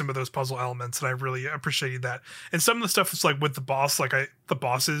into some of those puzzle elements, and I really appreciated that. And some of the stuff is like with the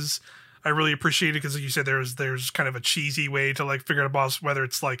bosses, I really appreciate it, because like you said, there's kind of a cheesy way to like figure out a boss, whether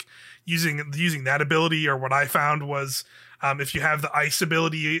it's like using that ability, or what I found was if you have the ice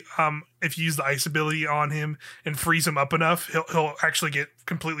ability, if you use the ice ability on him and freeze him up enough, he'll actually get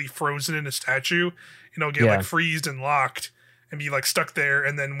completely frozen in a statue, and he'll get like freezed and locked and be like stuck there.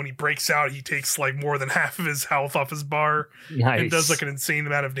 And then when he breaks out, he takes like more than half of his health off his bar. Nice. And does like an insane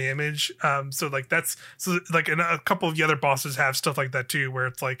amount of damage. So and a couple of the other bosses have stuff like that too, where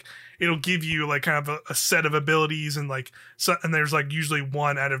it's like it'll give you like kind of a set of abilities, and like and there's like usually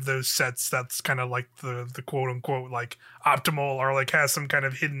one out of those sets that's kind of like the quote unquote like optimal, or like has some kind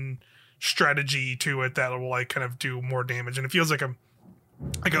of hidden strategy to it that will like kind of do more damage. And it feels like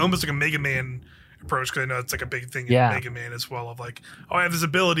almost like a Mega Man approach, because I know it's like a big thing in Mega Man as well, of like, oh, I have this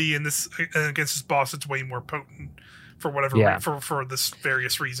ability, and this against this boss it's way more potent for whatever for this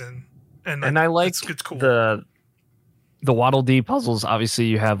various reason. And I like it's cool. The Waddle Dee puzzles. Obviously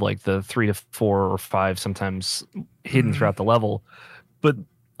you have like the 3 to 4 or 5 sometimes hidden throughout the level, but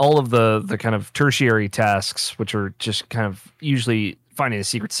all of the kind of tertiary tasks, which are just kind of usually finding a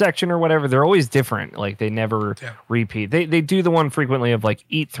secret section or whatever, they're always different. Like they never repeat. They do the one frequently of like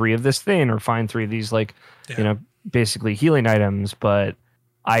eat 3 of this thing or find 3 of these like basically healing items, but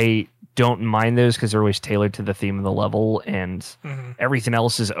I don't mind those because they're always tailored to the theme of the level, and everything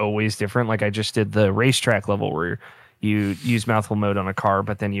else is always different. Like I just did the racetrack level where you use mouthful mode on a car,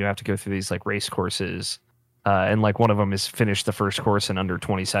 but then you have to go through these like race courses, and like one of them is finish the first course in under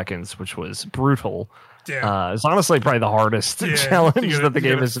 20 seconds, which was brutal. It's honestly probably the hardest challenge that the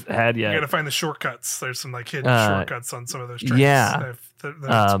game has had yet. You gotta find the shortcuts. There's some like hidden shortcuts on some of those tracks.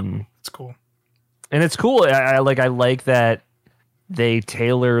 It's cool. And it's cool. I like that they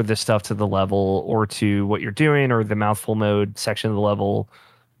tailor the stuff to the level or to what you're doing, or the mouthful mode section of the level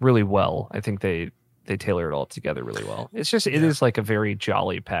really well. I think they tailor it all together really well. It's just, it is like a very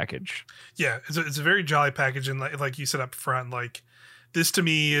jolly package. Yeah, it's a very jolly package. And like you said up front, like this to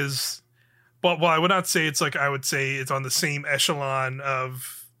me is, well, I would not say it's like, I would say it's on the same echelon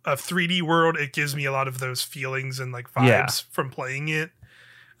of 3D World. It gives me a lot of those feelings and like vibes from playing it.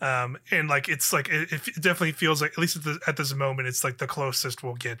 And like it's like it definitely feels like, at least at this moment, it's like the closest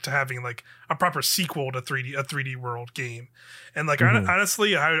we'll get to having like a proper sequel to a 3D World game. And like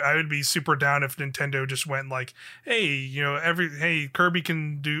honestly, I would be super down if Nintendo just went like, hey, Kirby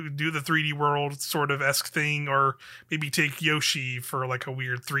can do the 3D World sort of esque thing, or maybe take Yoshi for like a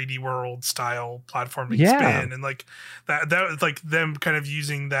weird 3D World style platforming spin, and like that like them kind of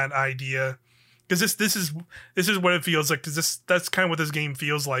using that idea. Because this is what it feels like. Because that's kind of what this game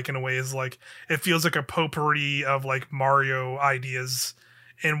feels like in a way. Is like it feels like a potpourri of like Mario ideas,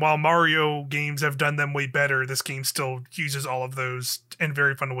 and while Mario games have done them way better, this game still uses all of those in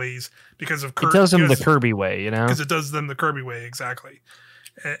very fun ways because of Kirby. It does them the Kirby way, Because it does them the Kirby way, exactly.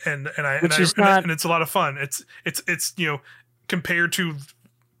 And it's a lot of fun. It's compared to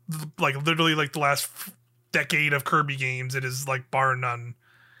like literally like the last decade of Kirby games, it is like bar none.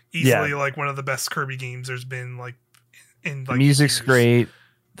 Easily like one of the best Kirby games there's been, like in like music's years. Great,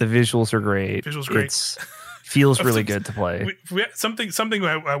 the visuals are great. It feels really good to play. We something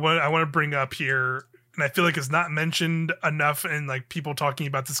I want to bring up here, and I feel like it's not mentioned enough in like people talking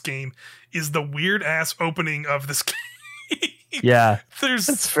about this game, is the weird ass opening of this game. Yeah,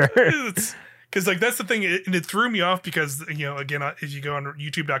 that's fair. Because like that's the thing, and it threw me off because again, if you go on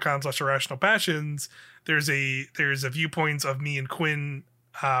youtube.com/irrational passions, there's a viewpoints of me and Quinn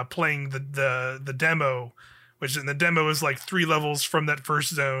playing the demo, which in the demo is like 3 levels from that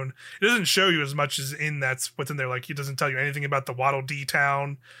first zone. It doesn't show you as much as that's what's in there. Like, it doesn't tell you anything about the Waddle Dee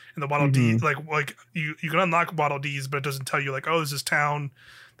town and the Waddle Dee. Like you can unlock Waddle Dees, but it doesn't tell you like, oh, there's this town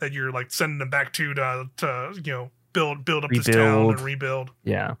that you're like sending them back to build up this town and rebuild.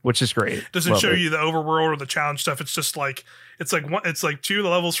 Yeah, which is great. It doesn't show you the overworld or the challenge stuff. It's just like it's like 2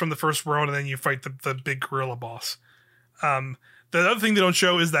 levels from the first world, and then you fight the big gorilla boss. The other thing they don't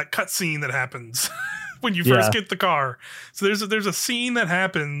show is that cutscene that happens when you first get the car. So there's a scene that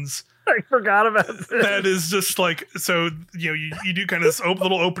happens I forgot about this. That is just like, so, you do kind of this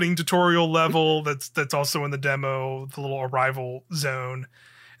little opening tutorial level that's also in the demo, the little arrival zone.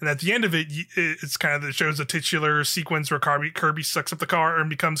 And at the end of it, it's kind of, it shows a titular sequence where Kirby sucks up the car and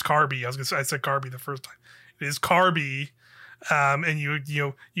becomes Carby. I said Carby the first time. It is Carby. And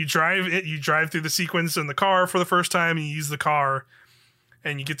you drive through the sequence in the car for the first time, and you use the car,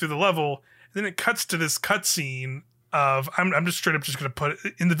 and you get through the level. And then it cuts to this cutscene of, I'm just straight up just going to put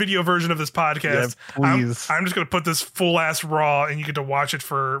it in the video version of this podcast. Yeah, please. I'm just going to put this full ass raw, and you get to watch it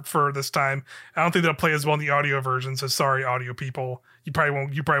for this time. I don't think that'll play as well in the audio version. So sorry, audio people, you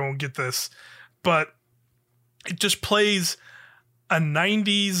probably won't get this, but it just plays a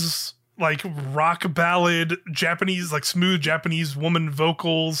 90s like rock ballad, Japanese, like smooth Japanese woman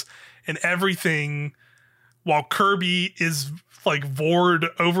vocals and everything, while Kirby is like vored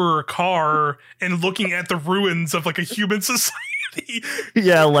over a car and looking at the ruins of like a human society.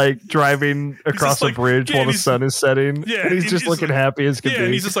 Yeah, like driving across a bridge while the sun is setting. Yeah, and he's just looking like, happy as can be.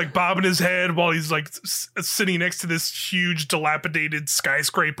 And he's just like bobbing his head while he's like sitting next to this huge dilapidated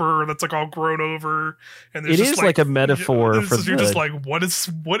skyscraper that's like all grown over. And it is like a metaphor for you're just like, what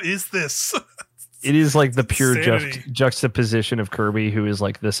is this? It is like the pure juxtaposition of Kirby, who is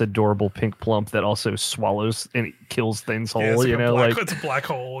like this adorable pink plump that also swallows and kills things whole. It's a black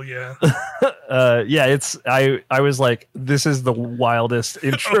hole. Yeah. I was like, this is the wildest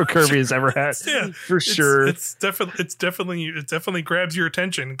intro Kirby has ever had. Yeah, for sure. It definitely grabs your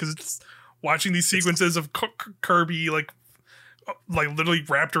attention because it's watching these sequences of Kirby like literally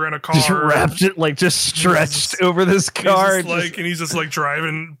wrapped around a car, just stretched over this car, and he's just like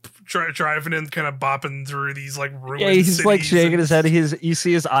driving and kind of bopping through these like ruins. Yeah, he's like shaking his head. You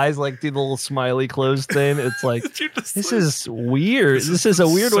see his eyes like do the little smiley closed thing. It's like this is weird. This is a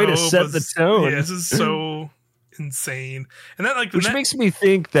weird way to set the tone. Yeah, this is so insane, and that which makes me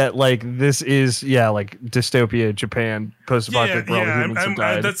think that like this is like dystopia Japan post-apocalyptic world. Humans have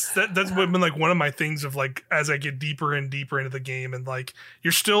died. That's been like one of my things of like as I get deeper and deeper into the game, and like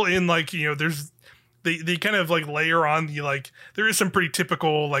you're still in like there's they kind of like layer on the like there is some pretty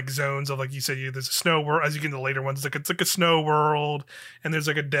typical like zones of like you said there's a snow world as you get into the later ones it's like a snow world and there's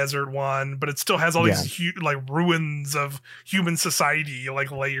like a desert one, but it still has all these like ruins of human society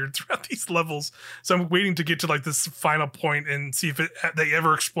like layered throughout these levels. So I'm waiting to get to like this final point and see if they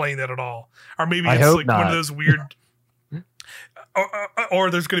ever explain that at all, or maybe it's like one of those weird.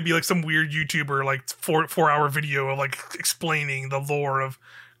 Or there's going to be like some weird YouTuber like 4-hour video of like explaining the lore of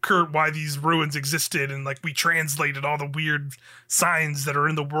why these ruins existed, and like we translated all the weird signs that are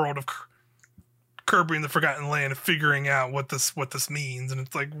in the world of Kirby and the Forgotten Land, figuring out what this means. And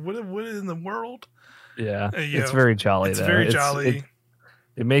it's like, what in the world? Yeah, it's very jolly. Jolly.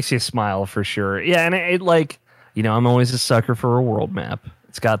 It makes you smile for sure. Yeah, and it like I'm always a sucker for a world map.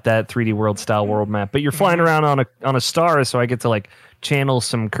 It's got that 3D world style world map, but you're flying around on a star, so I get to like channel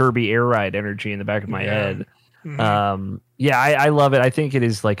some Kirby air ride energy in the back of my head. Mm-hmm. I love it. I think it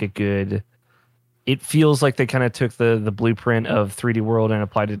is like it feels like they kind of took the blueprint of 3D World and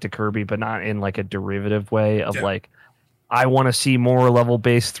applied it to Kirby, but not in like a derivative way of like, I want to see more level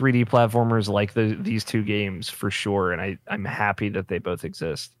based 3D platformers like these two games for sure. And I'm happy that they both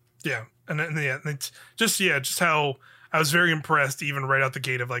exist. Yeah. And it's just how I was very impressed even right out the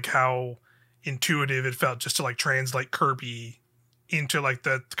gate of like how intuitive it felt just to like translate Kirby into like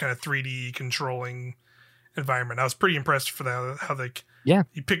the kind of 3D controlling environment. I was pretty impressed for that, how like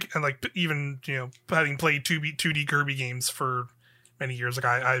you pick and like even having played 2D Kirby games for many years, like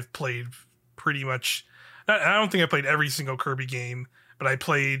I've played pretty much. I don't think I played every single Kirby game, but I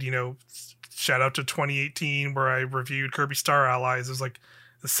played. Shout out to 2018 where I reviewed Kirby Star Allies. It was like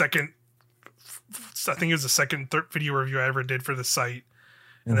the second. I think it was the second video review I ever did for the site.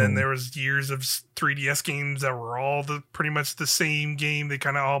 And then there was years of 3DS games that were all pretty much the same game. They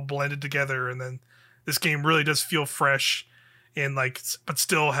kind of all blended together, and then this game really does feel fresh and like, but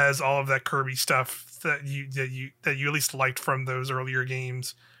still has all of that Kirby stuff that you at least liked from those earlier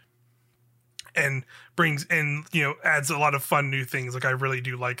games, and brings and adds a lot of fun new things. Like I really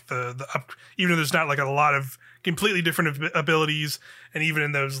do like the up, even though there's not like a lot of completely different abilities, and even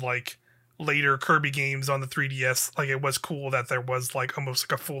in those like later Kirby games on the 3DS, like it was cool that there was like almost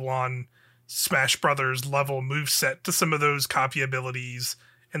like a full on Smash Brothers level moveset to some of those copy abilities.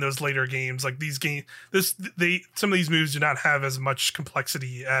 In those later games, like these some of these moves do not have as much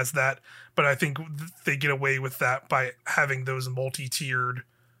complexity as that, but I think they get away with that by having those multi-tiered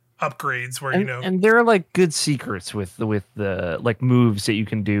upgrades where and there are like good secrets with the like moves that you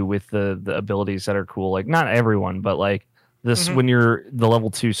can do with the abilities that are cool. Like not everyone, but like this when you're the level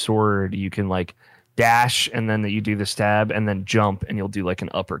 2 sword, you can like dash, and then that you do the stab, and then jump, and you'll do like an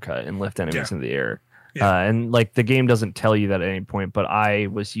uppercut and lift enemies in the air. Yeah. And like the game doesn't tell you that at any point, but I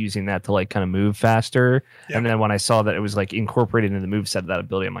was using that to like kind of move faster. Yep. And then when I saw that it was like incorporated into the moveset of that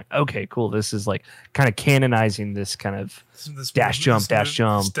ability, I'm like, okay, cool. This is like kind of canonizing this kind of dash jump.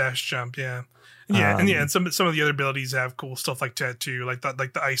 Yeah. And some of the other abilities have cool stuff like tattoo, like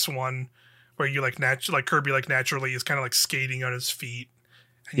the ice one, where you like Kirby like naturally is kind of like skating on his feet.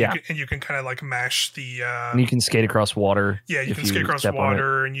 And you can kind of like mash the. And you can skate across water. Yeah, you can skate across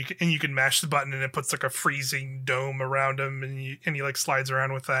water, and you can mash the button, and it puts like a freezing dome around him, and he like slides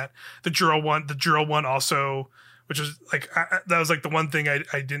around with that. The drill one also, which is like that was like the one thing I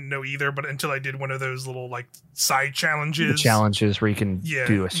didn't know either, but until I did one of those little like side challenges. The challenges where you can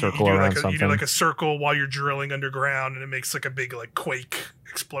do a circle around something. You do like a circle while you're drilling underground, and it makes like a big like quake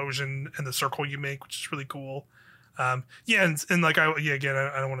explosion in the circle you make, which is really cool. And like I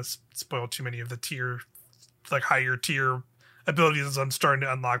don't want to spoil too many of the higher tier abilities I'm starting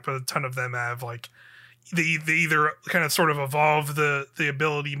to unlock, but a ton of them have like they either kind of sort of evolve the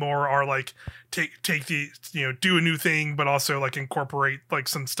ability more, or like take the do a new thing, but also like incorporate like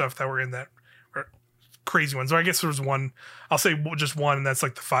some stuff that were in that crazy one. So I guess there's one, I'll say just one, and that's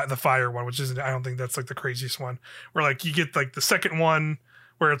like the fire one, which isn't, I don't think that's like the craziest one, where like you get like the second one,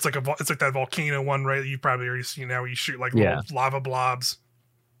 where it's like that volcano one, right? You've probably already seen now, where you shoot like little lava blobs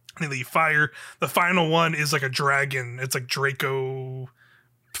and they leave fire. The final one is like a dragon. It's like Draco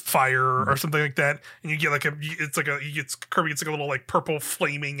fire or something like that. And you get like Kirby gets like a little like purple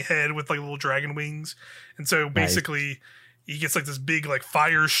flaming head with like little dragon wings. And so basically he gets like this big like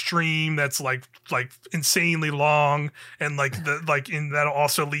fire stream that's like insanely long, and that'll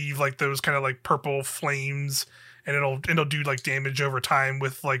also leave like those kind of like purple flames. And it'll do like damage over time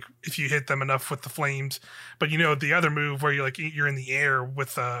with like if you hit them enough with the flames. But the other move where you're in the air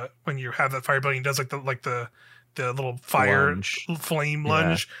with when you have that fire ability, it does like the little fire flame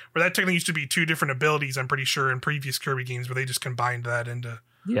lunge, where that technically used to be two different abilities, I'm pretty sure, in previous Kirby games, where they just combined that into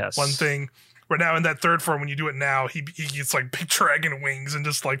one thing. Where now in that third form, when you do it now, he gets like big dragon wings and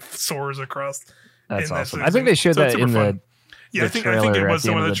just like soars across. That's awesome. I think they showed that in the. Yeah, I think it was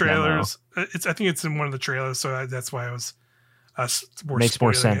in one of the trailers. I think it's in one of the trailers, so that's why I was. Makes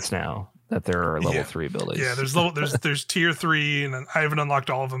more sense now that there are level 3 abilities. Yeah, there's tier 3, and I haven't unlocked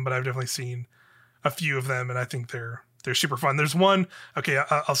all of them, but I've definitely seen a few of them, and I think they're super fun. There's one. Okay,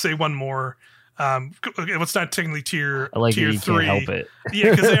 I'll say one more. It's not technically tier 3. Can't help it.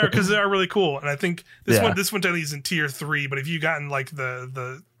 Yeah, because they are really cool, and I think this one technically is in tier 3. But if you've gotten like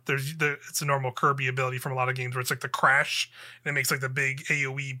it's a normal Kirby ability from a lot of games where it's like the crash and it makes like the big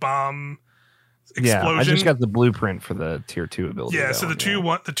AoE bomb explosion. Yeah, I just got the blueprint for the tier 2 ability. Yeah, so the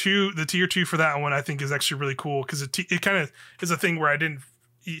tier 2 for that one I think is actually really cool, because it kind of is a thing where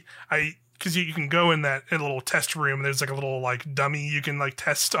because you can go in a little test room, and there's like a little like dummy you can like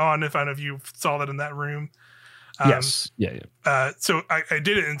test on. If I don't know if you saw that in that room. Yes. Yeah. So I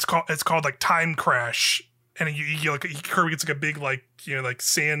did it, and it's called like Time Crash. And Kirby gets like a big like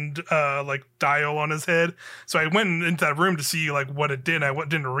sand like dial on his head. So I went into that room to see like what it did. I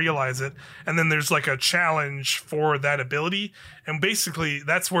didn't realize it. And then there's like a challenge for that ability, and basically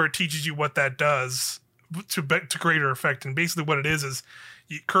that's where it teaches you what that does to greater effect. And basically what it is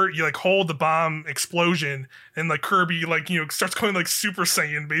you like hold the bomb explosion, and like Kirby starts going like Super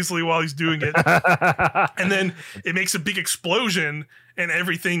Saiyan basically while he's doing it. And then it makes a big explosion, and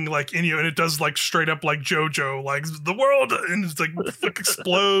everything like and it does like straight up like JoJo, like the world, and it's like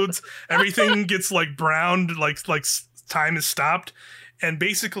explodes. Everything gets like browned, like time is stopped, and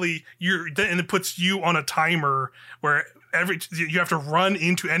basically and it puts you on a timer where you have to run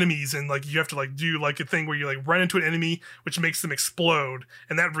into enemies, and like you have to like do like a thing where you like run into an enemy, which makes them explode,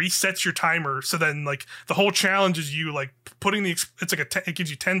 and that resets your timer. So then like the whole challenge is you like putting it's like it gives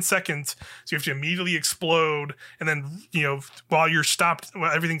you 10 seconds, so you have to immediately explode, and then while you're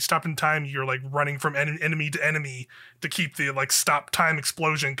everything's stopped in time, you're like running from enemy to enemy to keep the like stop time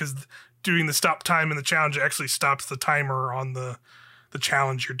explosion, because doing the stop time in the challenge actually stops the timer on the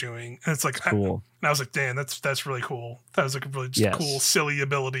challenge you're doing. And it's like cool. And I was like, damn, that's really cool. That was like a really cool, silly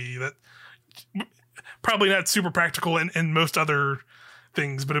ability that probably not super practical in most other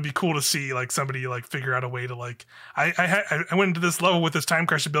things, but it'd be cool to see like somebody like figure out a way to like I went into this level with this time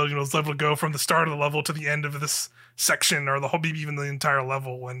crash ability, and it was able to go from the start of the level to the end of this section, or the whole, maybe even the entire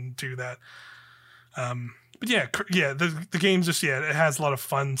level, and do that. But the game's just it has a lot of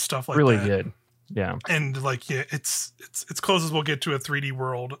fun stuff like really that. Really good. Yeah. And like it's close as we'll get to a 3D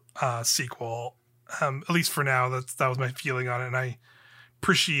World sequel. At least for now, that was my feeling on it, and I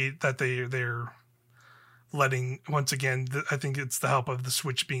appreciate that they're letting, once again, I think it's the help of the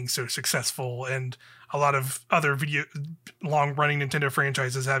Switch being so successful and a lot of other long running Nintendo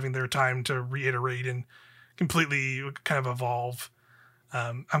franchises having their time to reiterate and completely kind of evolve.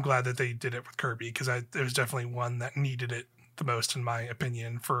 I'm glad that they did it with Kirby, because it was definitely one that needed it the most, in my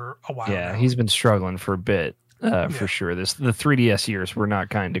opinion, for a while now. He's been struggling for a bit, for sure. The 3DS years were not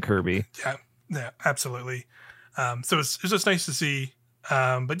kind to Kirby. Yeah, absolutely. So it's just nice to see.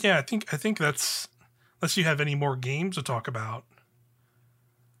 But yeah, I think that's, unless you have any more games to talk about.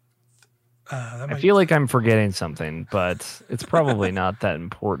 I feel like I'm forgetting something, but it's probably not that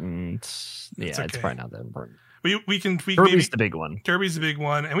important. Yeah, it's probably not that important. Kirby's the big one. Kirby's the big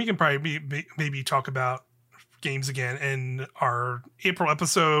one, and we can probably maybe talk about games again in our April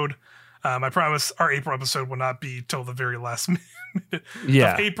episode. I promise our April episode will not be till the very last minute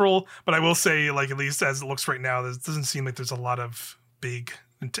of April, but I will say, like, at least as it looks right now, there doesn't seem like there's a lot of big,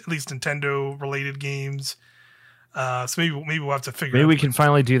 at least Nintendo related games. So maybe we'll have to figure. Maybe we can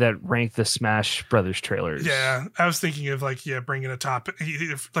finally do that. Rank the Smash Brothers trailers. Yeah, I was thinking of bringing a topic,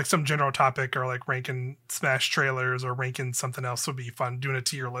 like some general topic, or like ranking Smash trailers, or ranking something else would be fun. Doing a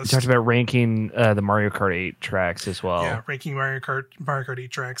tier list. We talked about ranking the Mario Kart 8 tracks as well. Yeah, ranking Mario Kart 8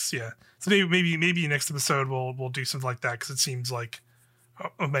 tracks. Yeah, so maybe next episode we'll do something like that, because it seems like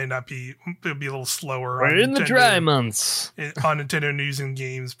it may not be. It'll be a little slower. We're in the dry months on Nintendo news and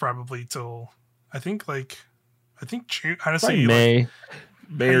games, probably till I think June, honestly, May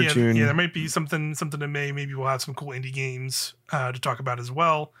or June. Yeah, there might be something in May. Maybe we'll have some cool indie games to talk about as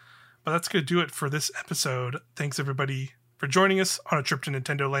well. But that's going to do it for this episode. Thanks everybody for joining us on a trip to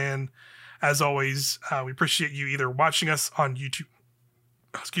Nintendoland. As always, we appreciate you either watching us on YouTube.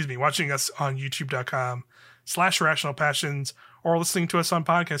 Watching us on YouTube.com/RationalPassions, or listening to us on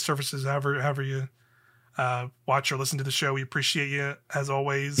podcast services. However you watch or listen to the show, we appreciate you as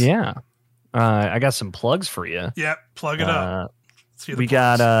always. Yeah. I got some plugs for you. Yeah, plug it up. We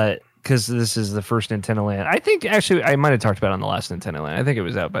got, because this is the first Nintendoland. I think, actually, I might have talked about it on the last Nintendoland. I think it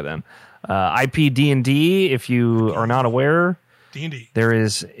was out by then. IP D&D, if you are not aware, D&D. There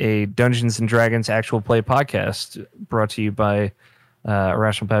is a Dungeons & Dragons actual play podcast brought to you by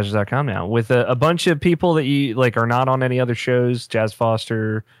irrationalpassions.com now, with a bunch of people that you like are not on any other shows. Jazz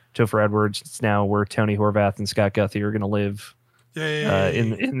Foster, Topher Edwards. It's now where Tony Horvath and Scott Guthrie are going to live.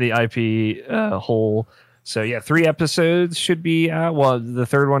 In the IP hole. So yeah, 3 episodes should be out. Well, the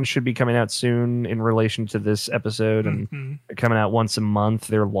third one should be coming out soon in relation to this episode, and they're coming out once a month.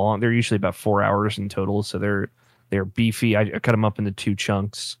 They're long. They're usually about 4 hours in total, so they're beefy. I cut them up into 2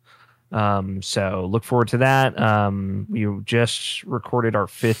 chunks. So look forward to that. We just recorded our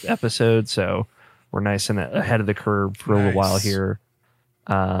 5th episode, so we're nice and ahead of the curve for a little while here.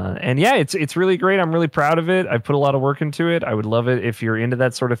 And yeah, it's really great. I'm really proud of it. I put a lot of work into it. I would love it if you're into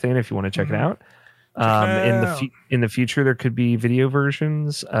that sort of thing, if you want to check it out. In the future, there could be video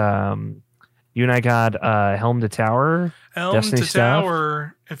versions. You and I got Helm to Tower. Destiny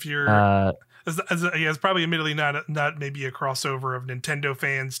Tower. If you're it's probably admittedly not maybe a crossover of Nintendo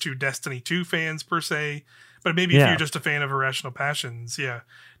fans to Destiny 2 fans per se, but maybe if you're just a fan of Irrational Passions, check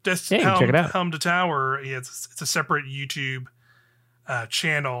it out. Helm to Tower. Yeah, it's a separate YouTube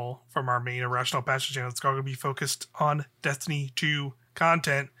channel from our main Irrational Passion channel. It's going to be focused on Destiny 2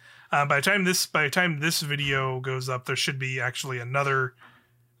 content. By the time this video goes up, there should be actually another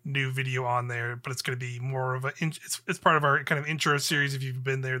new video on there, but it's going to be more of it's part of our kind of intro series. If you've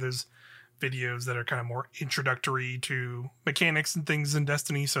been there, there's videos that are kind of more introductory to mechanics and things in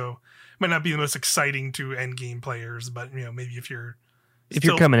Destiny, so it might not be the most exciting to end game players, but maybe if you're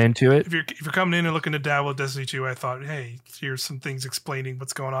coming into it, if you're coming in and looking to dabble with Destiny 2, I thought, hey, here's some things explaining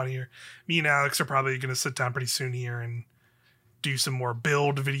what's going on here. Me and Alex are probably going to sit down pretty soon here and do some more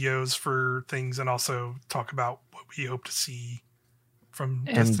build videos for things, and also talk about what we hope to see from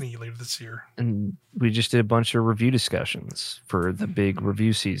Destiny later this year. And we just did a bunch of review discussions for the big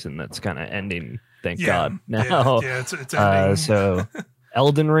review season that's kind of ending. Thank God. Now, it's ending. So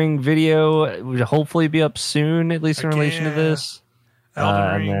Elden Ring video will hopefully be up soon, at least in relation to this.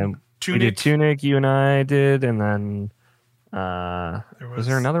 Elden Ring, and then Tunic. We did Tunic, you and I did, and then was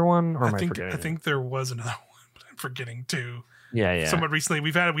there another one, or am I forgetting? I think there was another one, but I'm forgetting too. Yeah. Somewhat recently,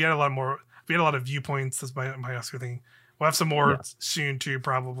 we had a lot more. We had a lot of viewpoints. That's my Oscar thing. We'll have some more soon too,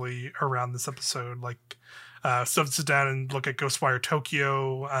 probably around this episode. Like stuff to sit down and look at Ghostwire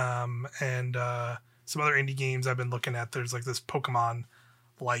Tokyo, and some other indie games I've been looking at. There's like this Pokemon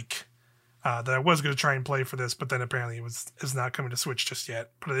that I was going to try and play for this, but then apparently it's not coming to Switch just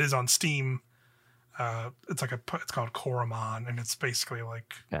yet. But it is on Steam. It's called Koromon, and it's basically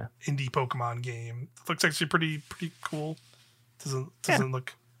like indie Pokemon game. It looks actually pretty cool. Doesn't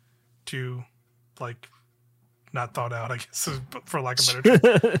look too like not thought out, I guess, for lack of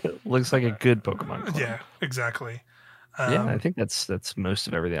better term. Looks like a good Pokemon clone. Yeah, exactly. Yeah, I think that's most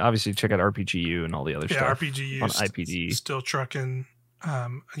of everything. Obviously, check out RPGU and all the other stuff. RPGU on IPD. Still trucking.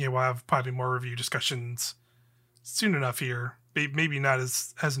 We'll have probably more review discussions soon enough here. Maybe not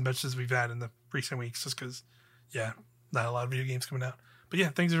as much as we've had in the recent weeks, just because, not a lot of video games coming out. But yeah,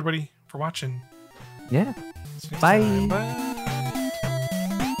 thanks everybody for watching. Yeah. Bye. Bye.